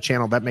 Subscribe to the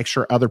channel. That makes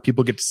sure other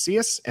people get to see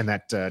us, and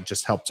that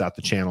just helps out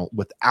the channel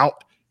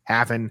without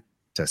having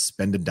to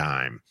spend a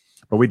dime.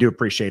 But we do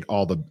appreciate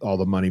all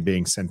the money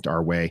being sent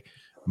our way.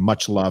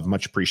 Much love,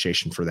 much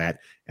appreciation for that.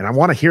 And I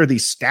want to hear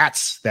these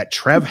stats that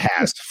Trev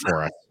has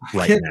for us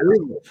right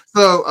now.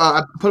 So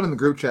I put them in the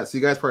group chat, so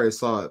you guys probably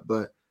saw it.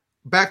 But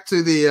back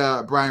to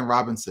the Brian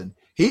Robinson.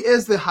 He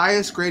is the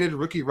highest graded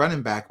rookie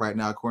running back right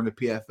now, according to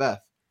PFF.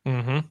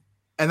 Mm-hmm.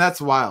 And that's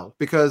wild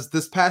because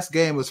this past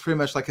game was pretty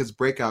much like his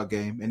breakout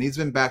game, and he's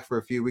been back for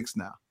a few weeks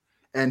now.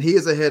 And he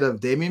is ahead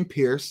of Dameon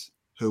Pierce,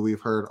 who we've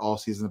heard all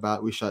season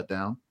about. We shut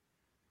down.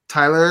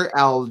 Tyler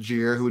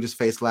Algier, who we just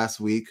faced last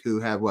week, who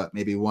had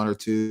maybe one or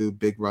two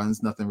big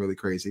runs, nothing really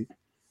crazy.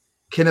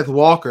 Kenneth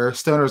Walker,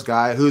 Stoner's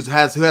guy, who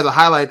has a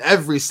highlight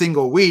every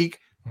single week,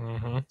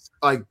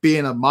 like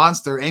being a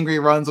monster, angry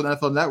runs on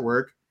NFL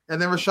Network.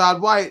 And then Rachaad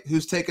White,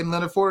 who's taken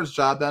Leonard Fournette's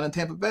job down in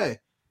Tampa Bay.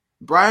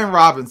 Brian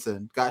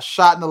Robinson got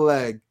shot in the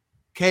leg,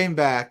 came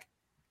back,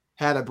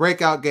 had a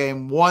breakout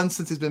game, won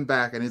since he's been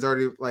back, and he's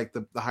already like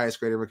the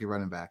highest graded rookie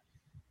running back.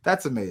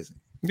 That's amazing.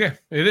 Yeah,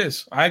 it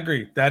is. I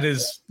agree. That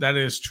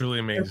is truly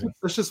amazing.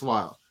 It's just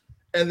wild.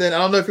 And then I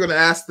don't know if you're going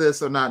to ask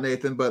this or not,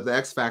 Nathan, but the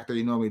X Factor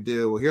you normally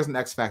do. Well, here's an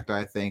X Factor,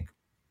 I think,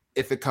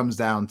 if it comes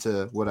down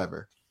to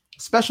whatever.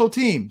 Special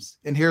teams,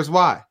 and here's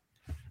why.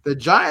 The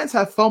Giants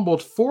have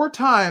fumbled 4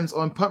 times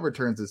on punt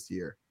returns this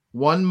year.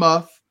 1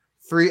 muff,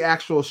 3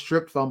 actual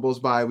stripped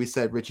fumbles by, we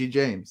said, Richie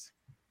James.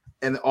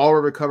 And all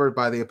were recovered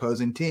by the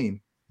opposing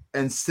team.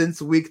 And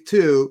since week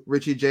 2,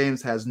 Richie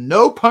James has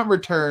no punt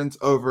returns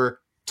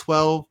over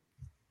 12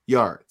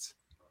 yards.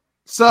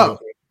 So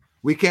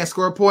we can't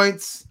score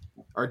points.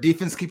 Our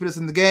defense keeping us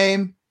in the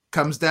game.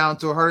 Comes down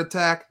to a heart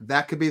attack.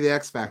 That could be the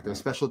X factor.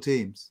 Special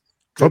teams.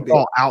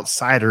 Football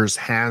Outsiders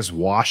has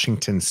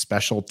Washington's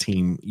special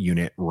team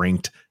unit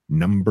ranked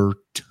number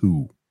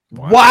 2.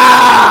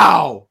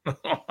 Wow.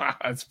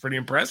 That's pretty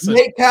impressive.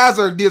 Nate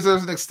Kazar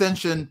deserves an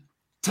extension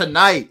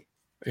tonight.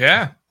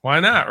 Yeah. Why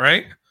not?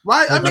 Right.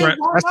 Right. I mean,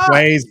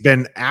 play has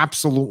been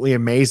absolutely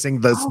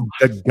amazing.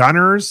 The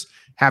Gunners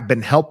have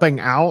been helping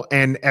out.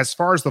 And as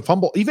far as the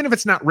fumble, even if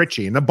it's not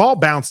Richie and the ball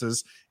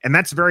bounces, and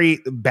that's very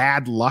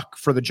bad luck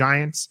for the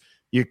Giants,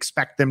 you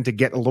expect them to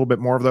get a little bit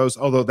more of those.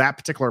 Although that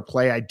particular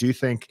play, I do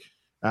think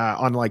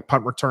on like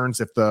punt returns,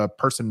 if the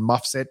person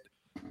muffs it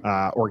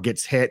or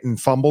gets hit and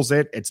fumbles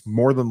it, it's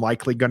more than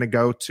likely going to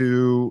go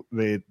to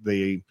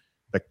the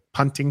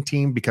punting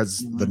team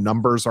because the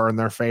numbers are in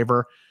their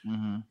favor.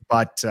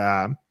 But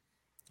you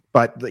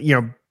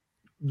know,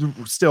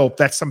 still,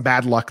 that's some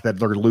bad luck that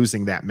they're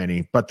losing that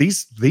many. But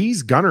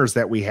these gunners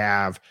that we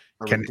have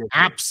can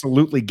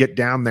absolutely get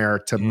down there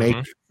to make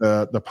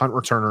the punt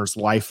returner's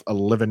life a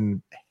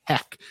living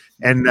heck.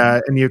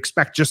 And you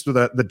expect just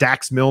the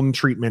Dax Milne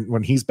treatment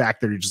when he's back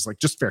there, you're just like,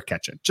 just fair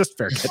catch it. Just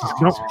fair catch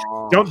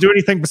it. Don't do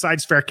anything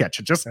besides fair catch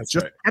it. Just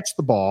catch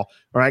the ball.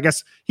 Or I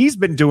guess he's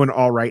been doing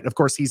all right. Of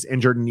course, he's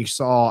injured, and you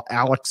saw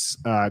Alex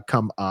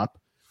come up.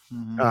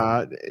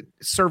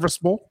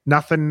 Serviceable,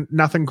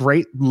 nothing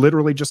great.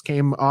 Literally just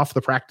came off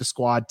the practice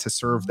squad to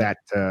serve that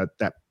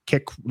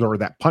kick or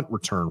that punt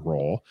return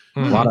role.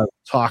 A lot of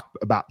talk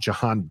about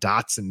Jahan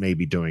Dotson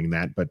maybe doing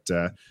that, but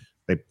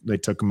they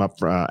took him up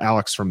for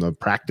Alex from the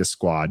practice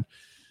squad.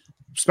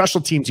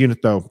 Special teams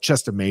unit though,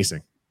 just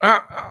amazing.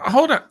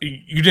 Hold on,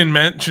 you didn't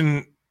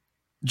mention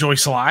Joey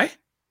Sly?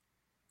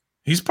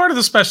 He's part of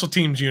the special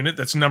teams unit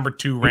that's number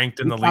 2 ranked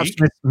in the league.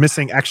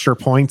 Missing extra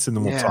points, and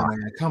then we'll talk.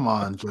 Man, come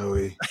on,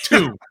 Joey.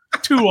 Two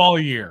all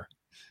year.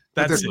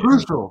 That's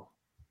crucial.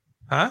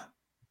 Huh?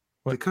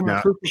 They come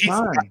at crucial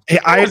time.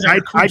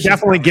 I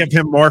definitely give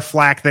him more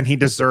flack than he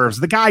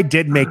deserves. The guy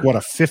did make a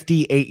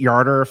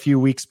 58-yarder a few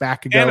weeks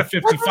back ago, and a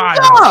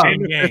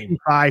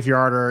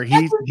 55-yarder.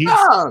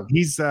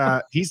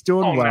 He's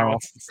doing well.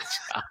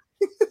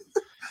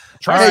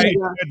 Try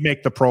to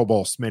make the Pro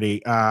Bowl,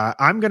 Smitty.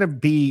 I'm going to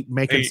be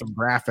making some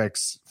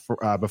graphics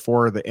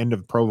before the end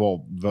of Pro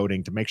Bowl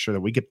voting to make sure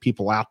that we get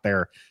people out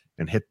there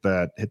and hit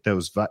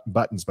those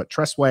buttons. But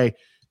Tressway,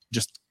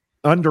 just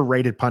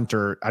underrated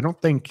punter. I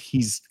don't think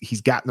he's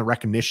gotten the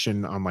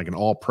recognition on like an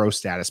All-Pro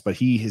status, but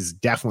he has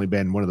definitely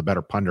been one of the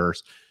better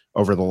punters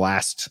over the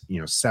last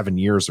 7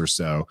 years or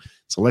so.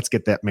 So let's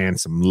get that man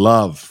some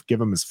love. Give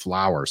him his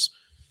flowers.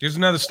 Here's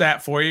another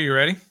stat for you. You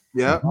ready?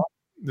 Yeah.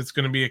 That's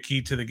going to be a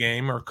key to the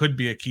game, or could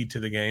be a key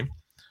to the game.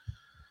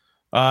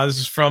 This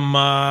is from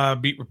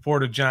beat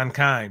reporter John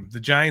Keim. The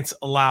Giants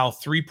allow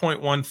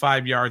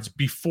 3.15 yards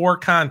before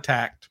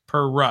contact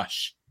per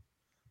rush.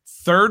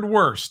 3rd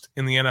worst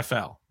in the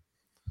NFL.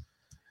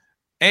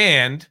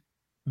 And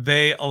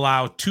they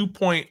allow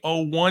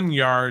 2.01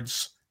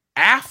 yards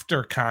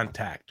after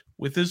contact,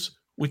 which is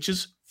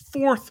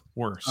 4th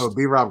worst. Oh,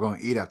 B-Rob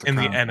going to eat after in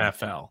the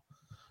NFL.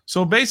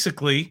 So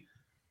basically,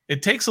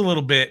 it takes a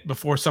little bit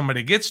before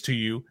somebody gets to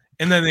you,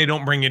 and then they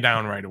don't bring you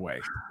down right away.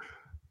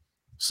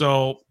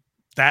 So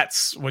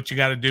that's what you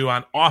got to do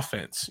on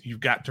offense.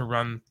 You've got to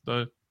run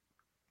the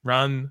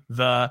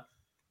ball.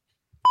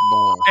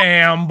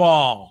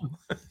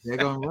 They're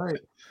going right.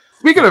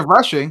 Speaking of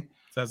rushing,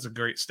 that's a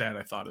great stat,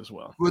 I thought, as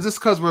well. Was this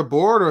because we're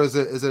bored, or is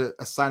it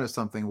a sign of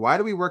something? Why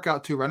do we work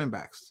out 2 running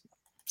backs?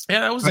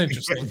 Yeah, that was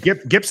interesting.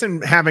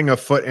 Gibson having a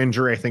foot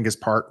injury, I think, is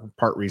part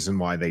reason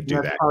why they do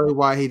that. That's probably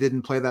why he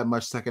didn't play that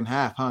much second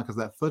half, huh? Because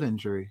that foot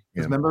injury.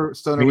 Yeah. Remember,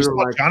 Stoner, we were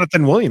like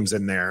Jonathan Williams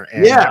in there.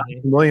 And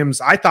Jonathan Williams,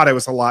 I thought it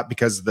was a lot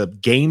because the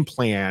game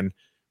plan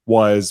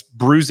was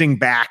bruising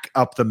back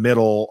up the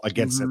middle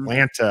against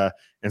Atlanta.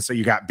 And so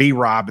you got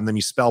B-Rob, and then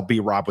you spell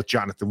B-Rob with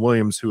Jonathan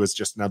Williams, who is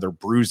just another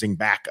bruising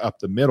back up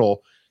the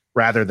middle,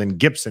 rather than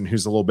Gibson,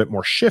 who's a little bit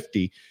more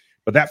shifty.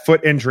 But that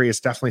foot injury is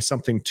definitely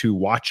something to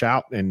watch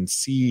out and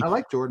see. I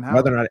like Jordan Howard.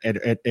 Whether or not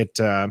it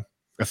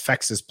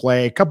affects his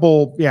play. A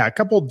couple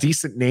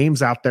decent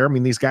names out there. I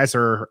mean, these guys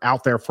are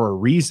out there for a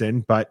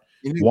reason, but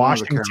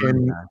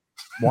Washington's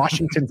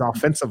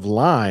offensive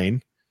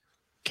line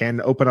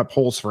can open up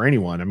holes for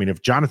anyone. I mean,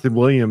 if Jonathan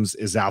Williams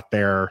is out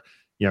there,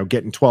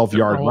 getting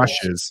 12-yard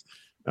rushes,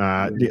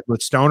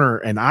 Stoner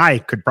and I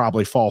could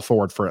probably fall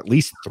forward for at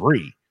least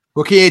 3.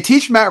 Well, can you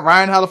teach Matt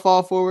Ryan how to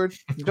fall forward?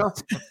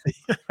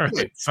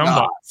 Right.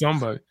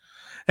 Somebody.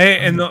 Hey,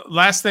 and the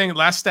last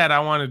stat I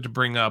wanted to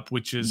bring up,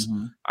 which is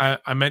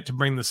I meant to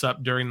bring this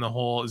up during the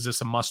whole, is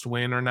this a must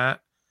win or not?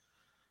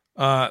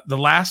 The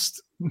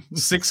last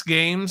 6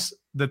 games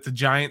that the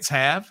Giants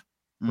have,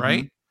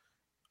 right?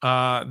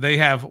 They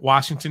have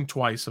Washington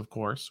twice, of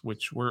course,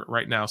 which we're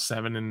right now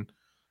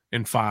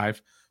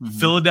 7-5.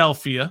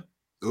 Philadelphia,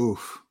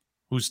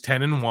 who's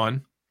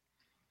 10-1.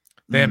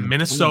 They have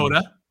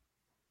Minnesota.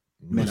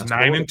 Who's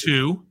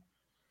 9-2.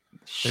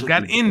 They've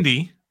got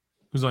Indy,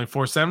 who's only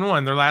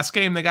 4-7-1. Their last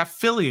game, they got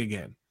Philly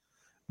again.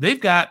 They've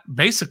got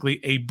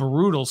basically a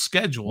brutal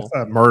schedule.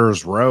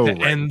 Murder's Row to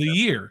end the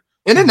year.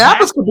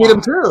 Indianapolis could beat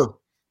them too.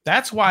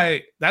 That's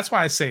why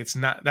I say it's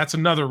not. That's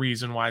another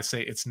reason why I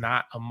say it's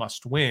not a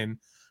must win,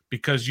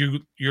 because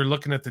you're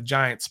looking at the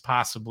Giants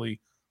possibly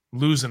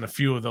losing a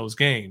few of those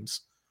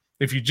games.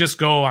 If you just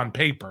go on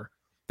paper,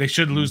 they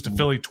should lose to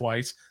Philly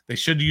twice. They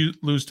should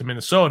lose to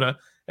Minnesota.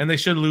 And they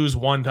should lose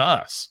 1 to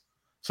us.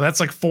 So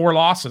that's like 4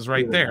 losses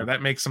right there.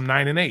 That makes them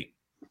 9-8.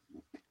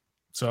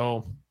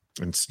 So,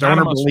 and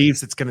Stoner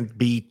believes it's going to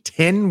be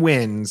 10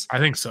 wins. I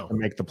think so. To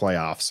make the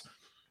playoffs.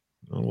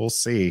 We'll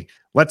see.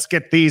 Let's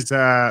get these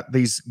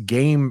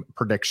game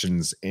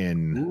predictions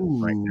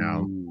in right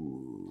now.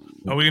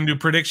 Are we going to do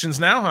predictions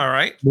now? All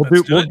right.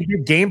 We'll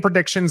do game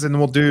predictions, and then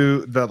we'll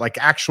do the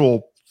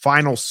actual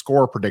final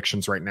score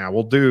predictions right now.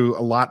 We'll do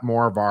a lot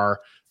more of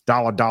our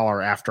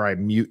dollar after I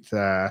mute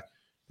the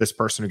this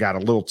person who got a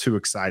little too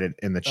excited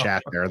in the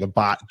chat there. The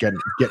bot getting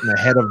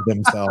ahead of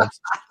themselves.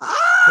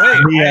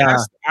 Wait,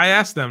 I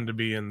asked them to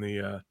be in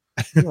the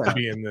to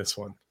be in this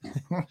one.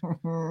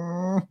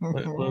 What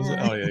was it?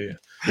 Oh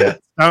yeah.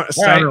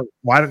 Stoner, Right.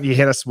 why don't you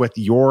hit us with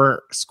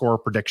your score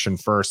prediction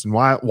first? And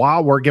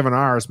while we're giving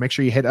ours, make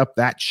sure you hit up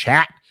that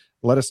chat.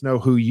 Let us know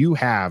who you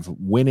have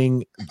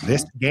winning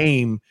this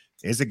game.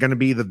 Is it going to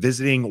be the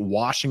visiting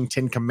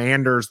Washington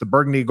Commanders, the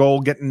Burgundy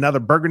Gold, getting another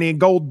Burgundy and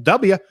Gold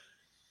W?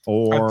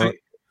 Or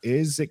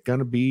is it going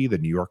to be the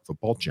New York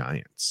Football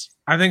Giants?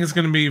 I think it's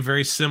going to be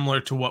very similar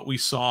to what we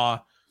saw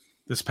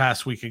this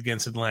past week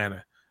against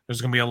Atlanta. There's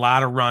going to be a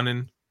lot of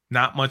running,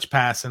 not much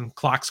passing.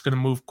 Clock's going to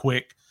move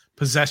quick.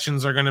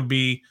 Possessions are going to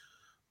be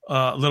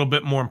a little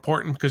bit more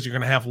important because you're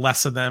going to have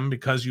less of them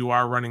because you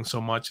are running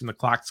so much, and the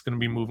clock's going to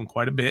be moving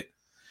quite a bit.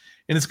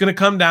 And it's going to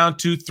come down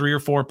to 3 or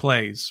 4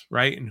 plays,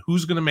 right? And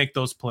who's going to make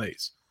those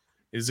plays?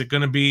 Is it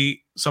going to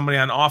be somebody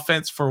on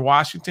offense for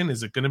Washington?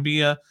 Is it going to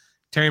be a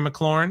Terry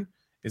McLaurin?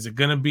 Is it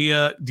going to be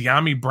a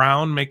De'Ami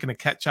Brown making a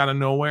catch out of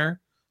nowhere?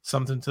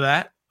 Something to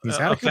that He's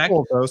had a effect?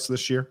 couple of those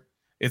this year.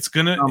 It's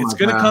gonna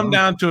come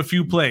down to a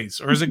few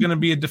plays, or is it gonna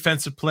be a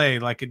defensive play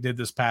like it did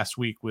this past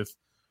week with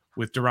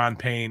Deron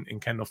Payne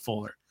and Kendall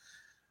Fuller?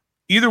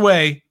 Either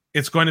way,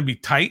 it's going to be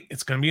tight.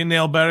 It's going to be a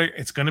nail biter.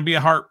 It's going to be a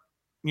heart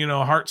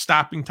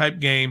stopping type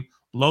game,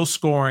 low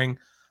scoring.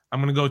 I'm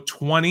going to go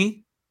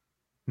 20-19,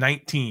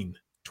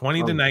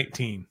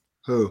 20-19.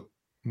 Who?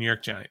 New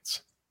York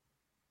Giants.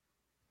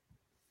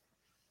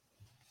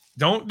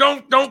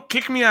 Don't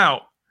kick me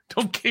out.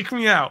 Don't kick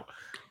me out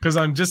because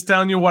I'm just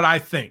telling you what I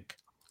think.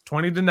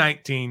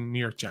 20-19, New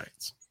York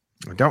Giants.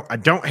 I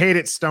don't hate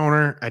it,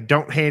 Stoner. I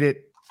don't hate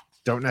it.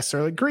 Don't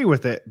necessarily agree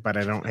with it, but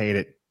I don't hate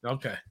it.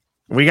 Okay.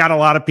 We got a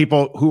lot of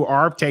people who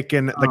are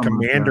taking the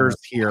Commanders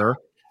here.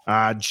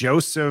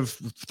 Joseph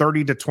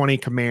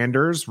 30-20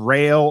 Commanders,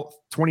 Rail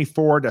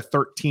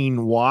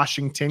 24-13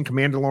 Washington,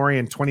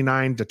 Commandalorian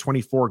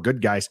 29-24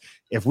 Good Guys.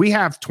 If we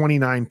have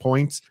 29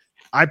 points,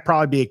 I'd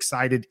probably be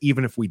excited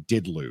even if we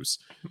did lose.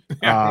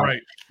 Yeah,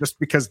 right. Just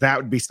because that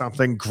would be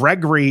something.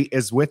 Gregory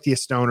is with you,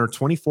 Stoner,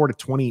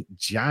 24-20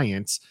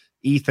 Giants.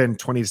 Ethan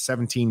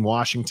 20-17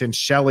 Washington.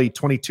 Shelly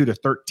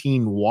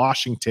 22-13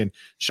 Washington.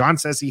 Sean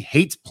says he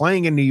hates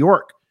playing in New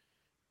York.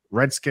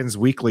 Redskins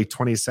Weekly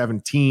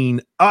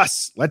 2017.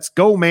 Us. Let's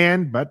go,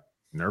 man. But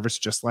nervous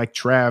just like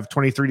Trev.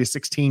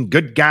 23-16.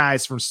 Good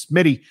Guys from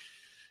Smitty.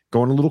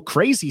 Going a little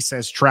crazy,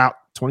 says Trout.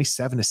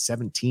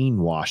 27-17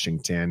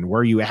 Washington.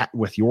 Where are you at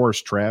with yours,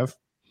 Trev?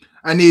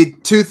 I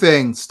need 2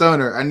 things,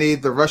 Stoner. I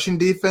need the rushing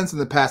defense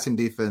and the passing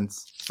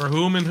defense. For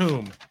whom and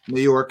whom?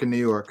 New York and New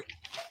York.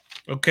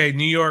 Okay,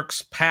 New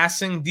York's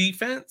passing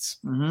defense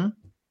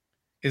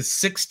is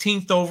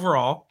 16th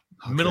overall.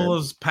 Okay. Middle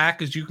of the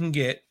pack as you can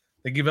get.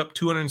 They give up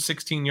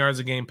 216 yards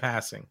a game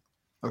passing.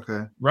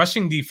 Okay.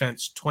 Rushing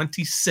defense,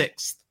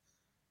 26th.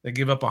 They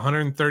give up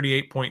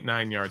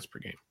 138.9 yards per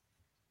game.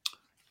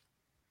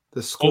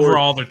 The score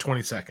Overall, they're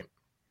 22nd.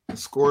 The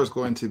score is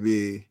going to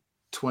be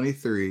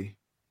 23-16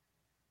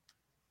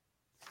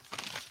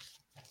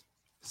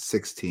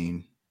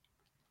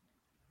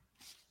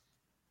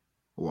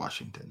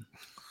 Washington.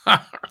 All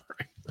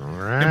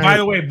right. And by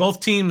the way,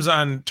 both teams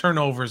on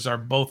turnovers are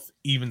both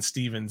even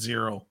Steven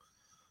 0.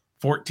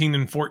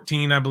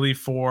 14-14, I believe,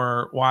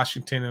 for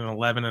Washington, and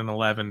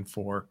 11-11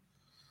 for.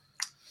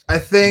 I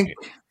think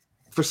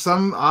for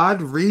some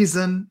odd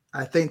reason,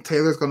 I think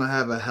Taylor's going to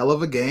have a hell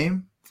of a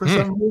game. For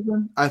some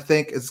reason, I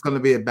think it's going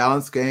to be a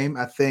balanced game.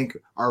 I think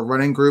our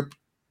running group,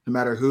 no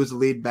matter who's the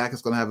lead back,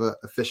 is going to have an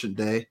efficient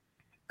day,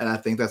 and I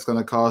think that's going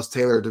to cause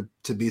Taylor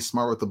to be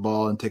smart with the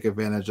ball and take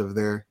advantage of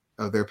their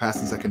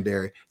passing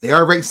secondary. They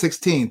are ranked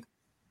 16th,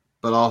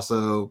 but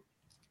also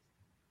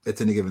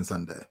it's any given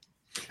Sunday.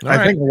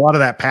 I think a lot of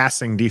that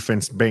passing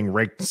defense being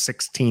ranked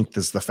 16th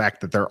is the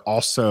fact that they're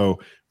also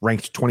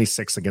ranked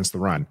 26th against the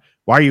run.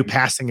 Why are you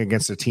passing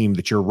against a team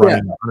that you're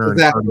running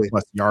 130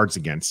 plus yards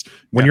against?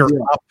 When you're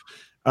up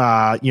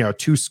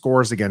 2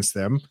 scores against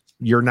them,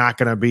 you're not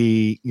going to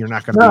be doing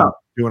a whole lot.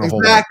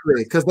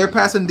 Exactly, because their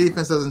passing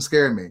defense doesn't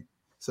scare me.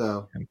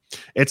 So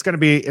it's going to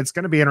be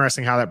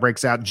interesting how that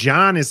breaks out.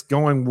 John is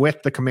going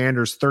with the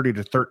Commanders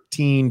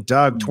 30-13.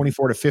 Doug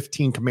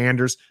 24-15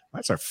 Commanders.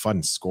 That's a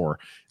fun score.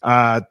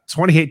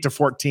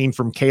 28-14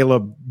 from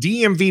Caleb.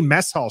 DMV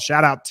Mess Hall.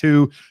 Shout out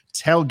to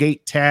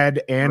Tailgate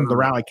Ted and the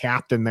rally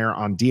captain there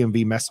on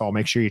DMV Mess Hall.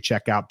 Make sure you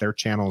check out their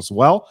channel as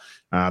well.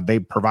 They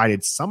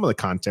provided some of the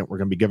content we're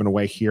going to be giving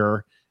away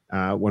here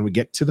when we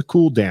get to the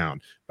cool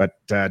down. But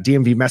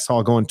DMV Mess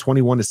Hall going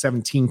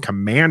 21-17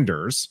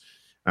 Commanders.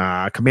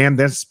 Command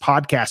this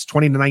podcast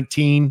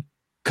 20-19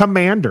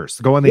 Commanders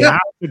going the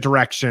opposite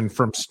direction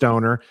from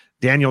Stoner.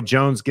 Daniel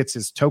Jones gets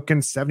his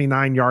token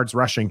 79 yards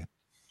rushing,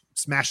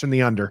 smashing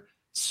the under.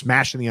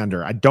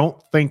 I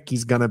don't think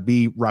he's going to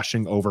be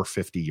rushing over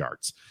 50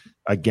 yards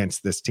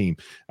against this team.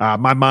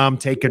 My mom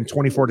taking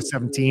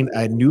 24-17,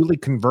 a newly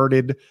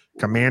converted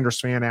Commanders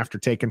fan after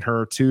taking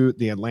her to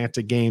the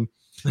Atlanta game.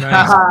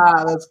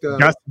 Nice. Let's go.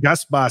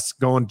 Gus Bus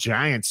going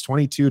Giants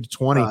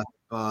 22-20.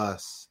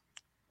 Bus.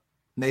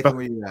 Nathan,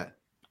 where you at?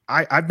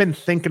 I've been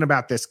thinking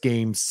about this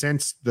game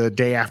since the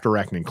day after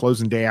reckoning,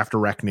 closing day after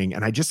reckoning,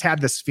 and I just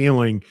had this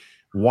feeling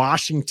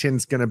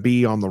Washington's going to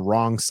be on the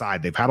wrong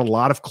side. They've had a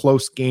lot of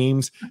close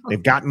games.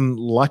 They've gotten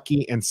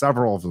lucky in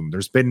several of them.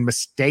 There's been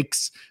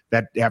mistakes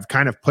that have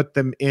kind of put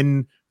them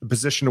in the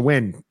position to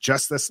win.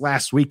 Just this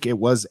last week, it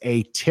was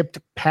a tipped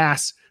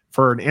pass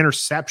for an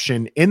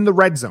interception in the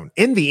red zone,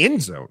 in the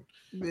end zone,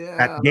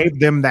 that gave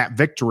them that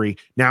victory.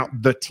 Now,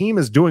 the team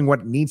is doing what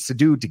it needs to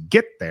do to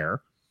get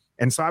there.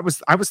 And so I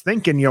was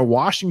thinking,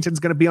 Washington's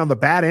going to be on the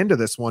bad end of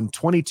this one,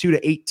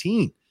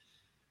 22-18.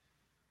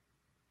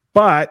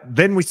 But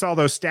then we saw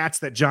those stats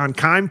that John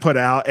Keim put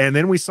out, and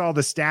then we saw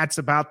the stats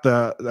about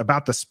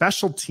the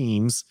special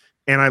teams.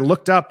 And I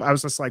looked up, I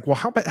was just like, well,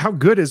 how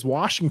good is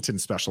Washington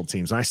special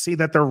teams? And I see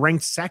that they're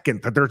ranked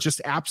second, that they're just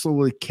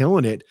absolutely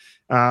killing it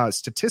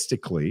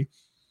statistically.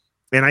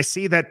 And I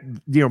see that,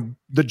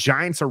 the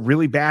Giants are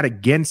really bad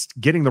against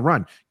getting the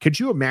run. Could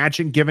you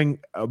imagine giving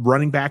a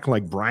running back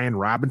like Brian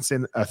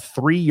Robinson a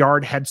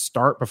 3-yard head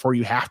start before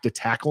you have to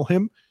tackle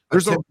him?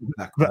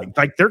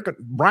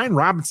 Brian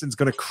Robinson's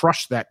going to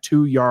crush that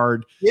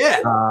 2-yard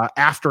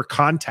after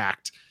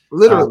contact.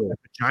 Literally, that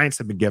the Giants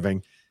have been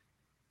giving.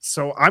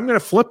 So I'm going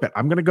to flip it.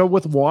 I'm going to go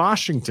with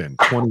Washington,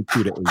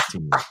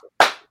 22-18.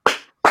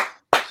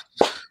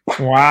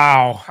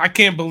 Wow, I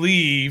can't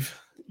believe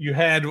you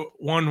had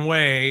one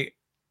way.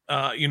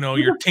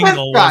 Your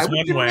tingle was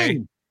one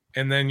way,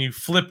 and then you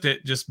flipped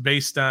it just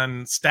based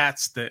on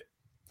stats that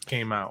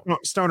came out. Well,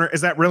 Stoner,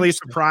 is that really a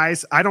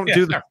surprise? I don't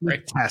do the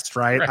test,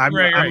 right? I'm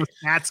a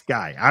stats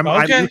guy. I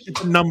look at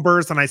the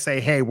numbers and I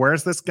say, hey,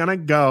 where's this gonna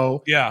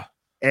go? Yeah.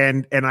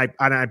 And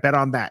I bet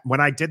on that.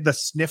 When I did the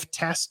sniff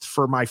test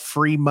for my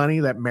free money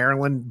that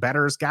Maryland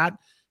bettors got,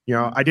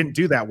 I didn't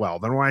do that well.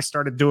 Then when I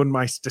started doing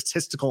my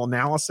statistical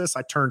analysis,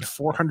 I turned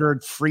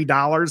 $400 free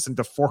dollars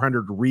into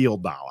 $400 real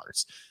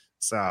dollars.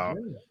 So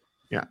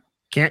yeah,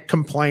 can't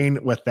complain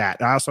with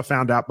that. I also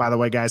found out, by the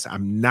way, guys,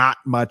 I'm not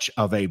much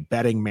of a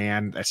betting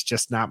man. That's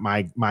just not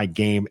my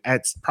game.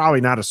 It's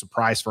probably not a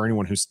surprise for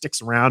anyone who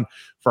sticks around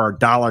for our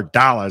dollar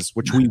dollars,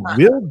 which we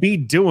will be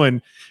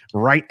doing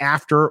right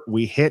after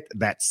we hit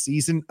that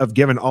season of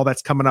giving. All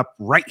that's coming up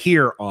right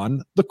here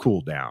on The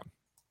Cool Down.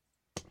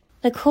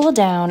 The Cool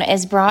Down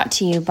is brought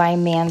to you by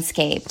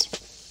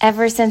Manscaped.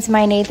 Ever since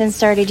my Nathan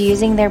started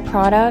using their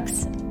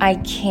products, I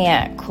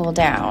can't cool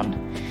down.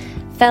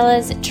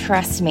 Fellas,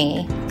 trust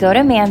me. Go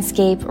to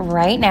Manscaped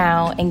right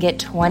now and get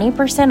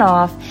 20%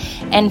 off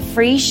and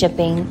free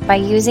shipping by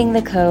using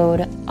the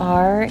code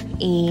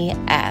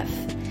REF.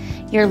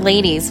 Your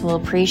ladies will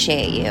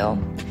appreciate you.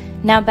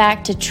 Now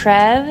back to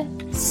Trev,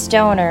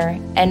 Stoner,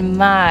 and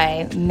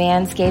my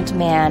Manscaped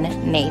man,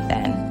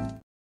 Nathan.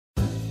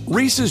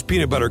 Reese's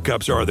peanut butter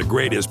cups are the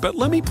greatest, but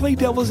let me play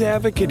devil's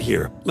advocate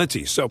here. Let's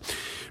see. So,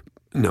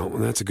 no,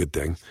 that's a good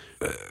thing.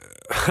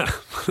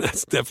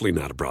 That's definitely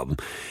not a problem.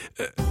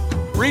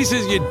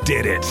 Reese's, you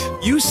did it.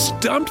 You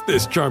stumped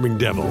this charming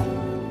devil.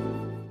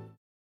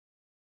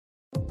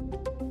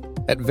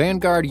 At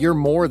Vanguard, you're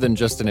more than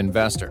just an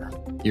investor.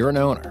 You're an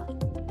owner.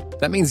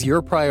 That means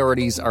your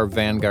priorities are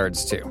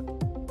Vanguard's too.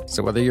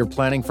 So whether you're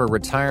planning for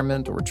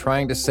retirement or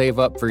trying to save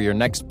up for your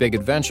next big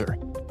adventure,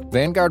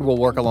 Vanguard will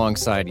work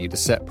alongside you to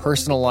set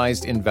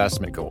personalized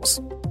investment goals.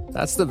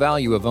 That's the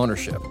value of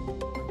ownership.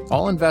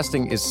 All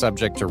investing is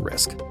subject to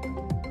risk.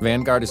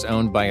 Vanguard is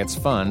owned by its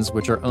funds,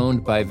 which are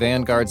owned by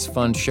Vanguard's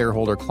fund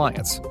shareholder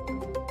clients.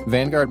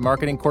 Vanguard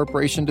Marketing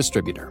Corporation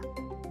Distributor.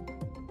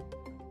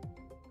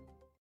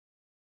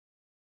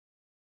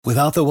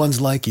 Without the ones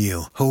like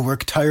you, who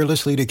work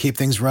tirelessly to keep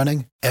things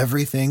running,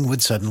 everything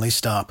would suddenly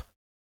stop.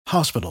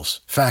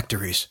 Hospitals,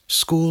 factories,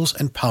 schools,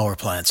 and power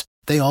plants,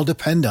 they all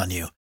depend on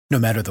you. No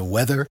matter the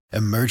weather,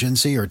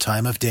 emergency, or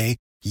time of day,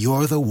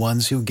 you're the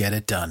ones who get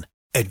it done.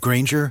 At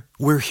Grainger,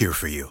 we're here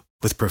for you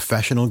with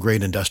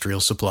professional-grade industrial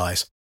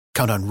supplies.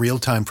 Count on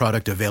real-time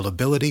product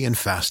availability and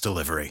fast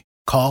delivery.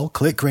 Call,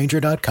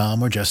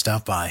 clickgrainger.com, or just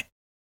stop by.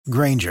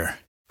 Grainger,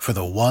 for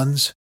the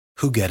ones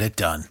who get it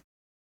done.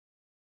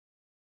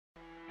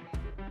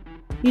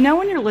 You know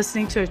when you're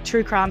listening to a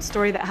true crime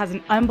story that has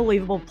an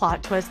unbelievable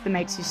plot twist that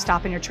makes you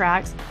stop in your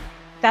tracks?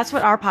 That's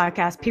what our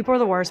podcast, People Are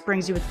the Worst,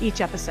 brings you with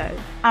each episode.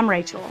 I'm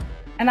Rachel.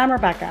 And I'm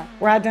Rebecca.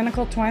 We're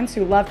identical twins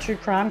who love true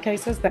crime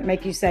cases that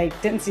make you say,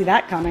 didn't see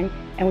that coming,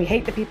 and we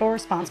hate the people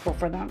responsible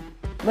for them.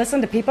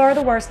 Listen to People Are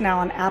the Worst now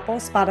on Apple,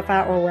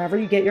 Spotify, or wherever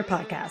you get your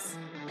podcasts.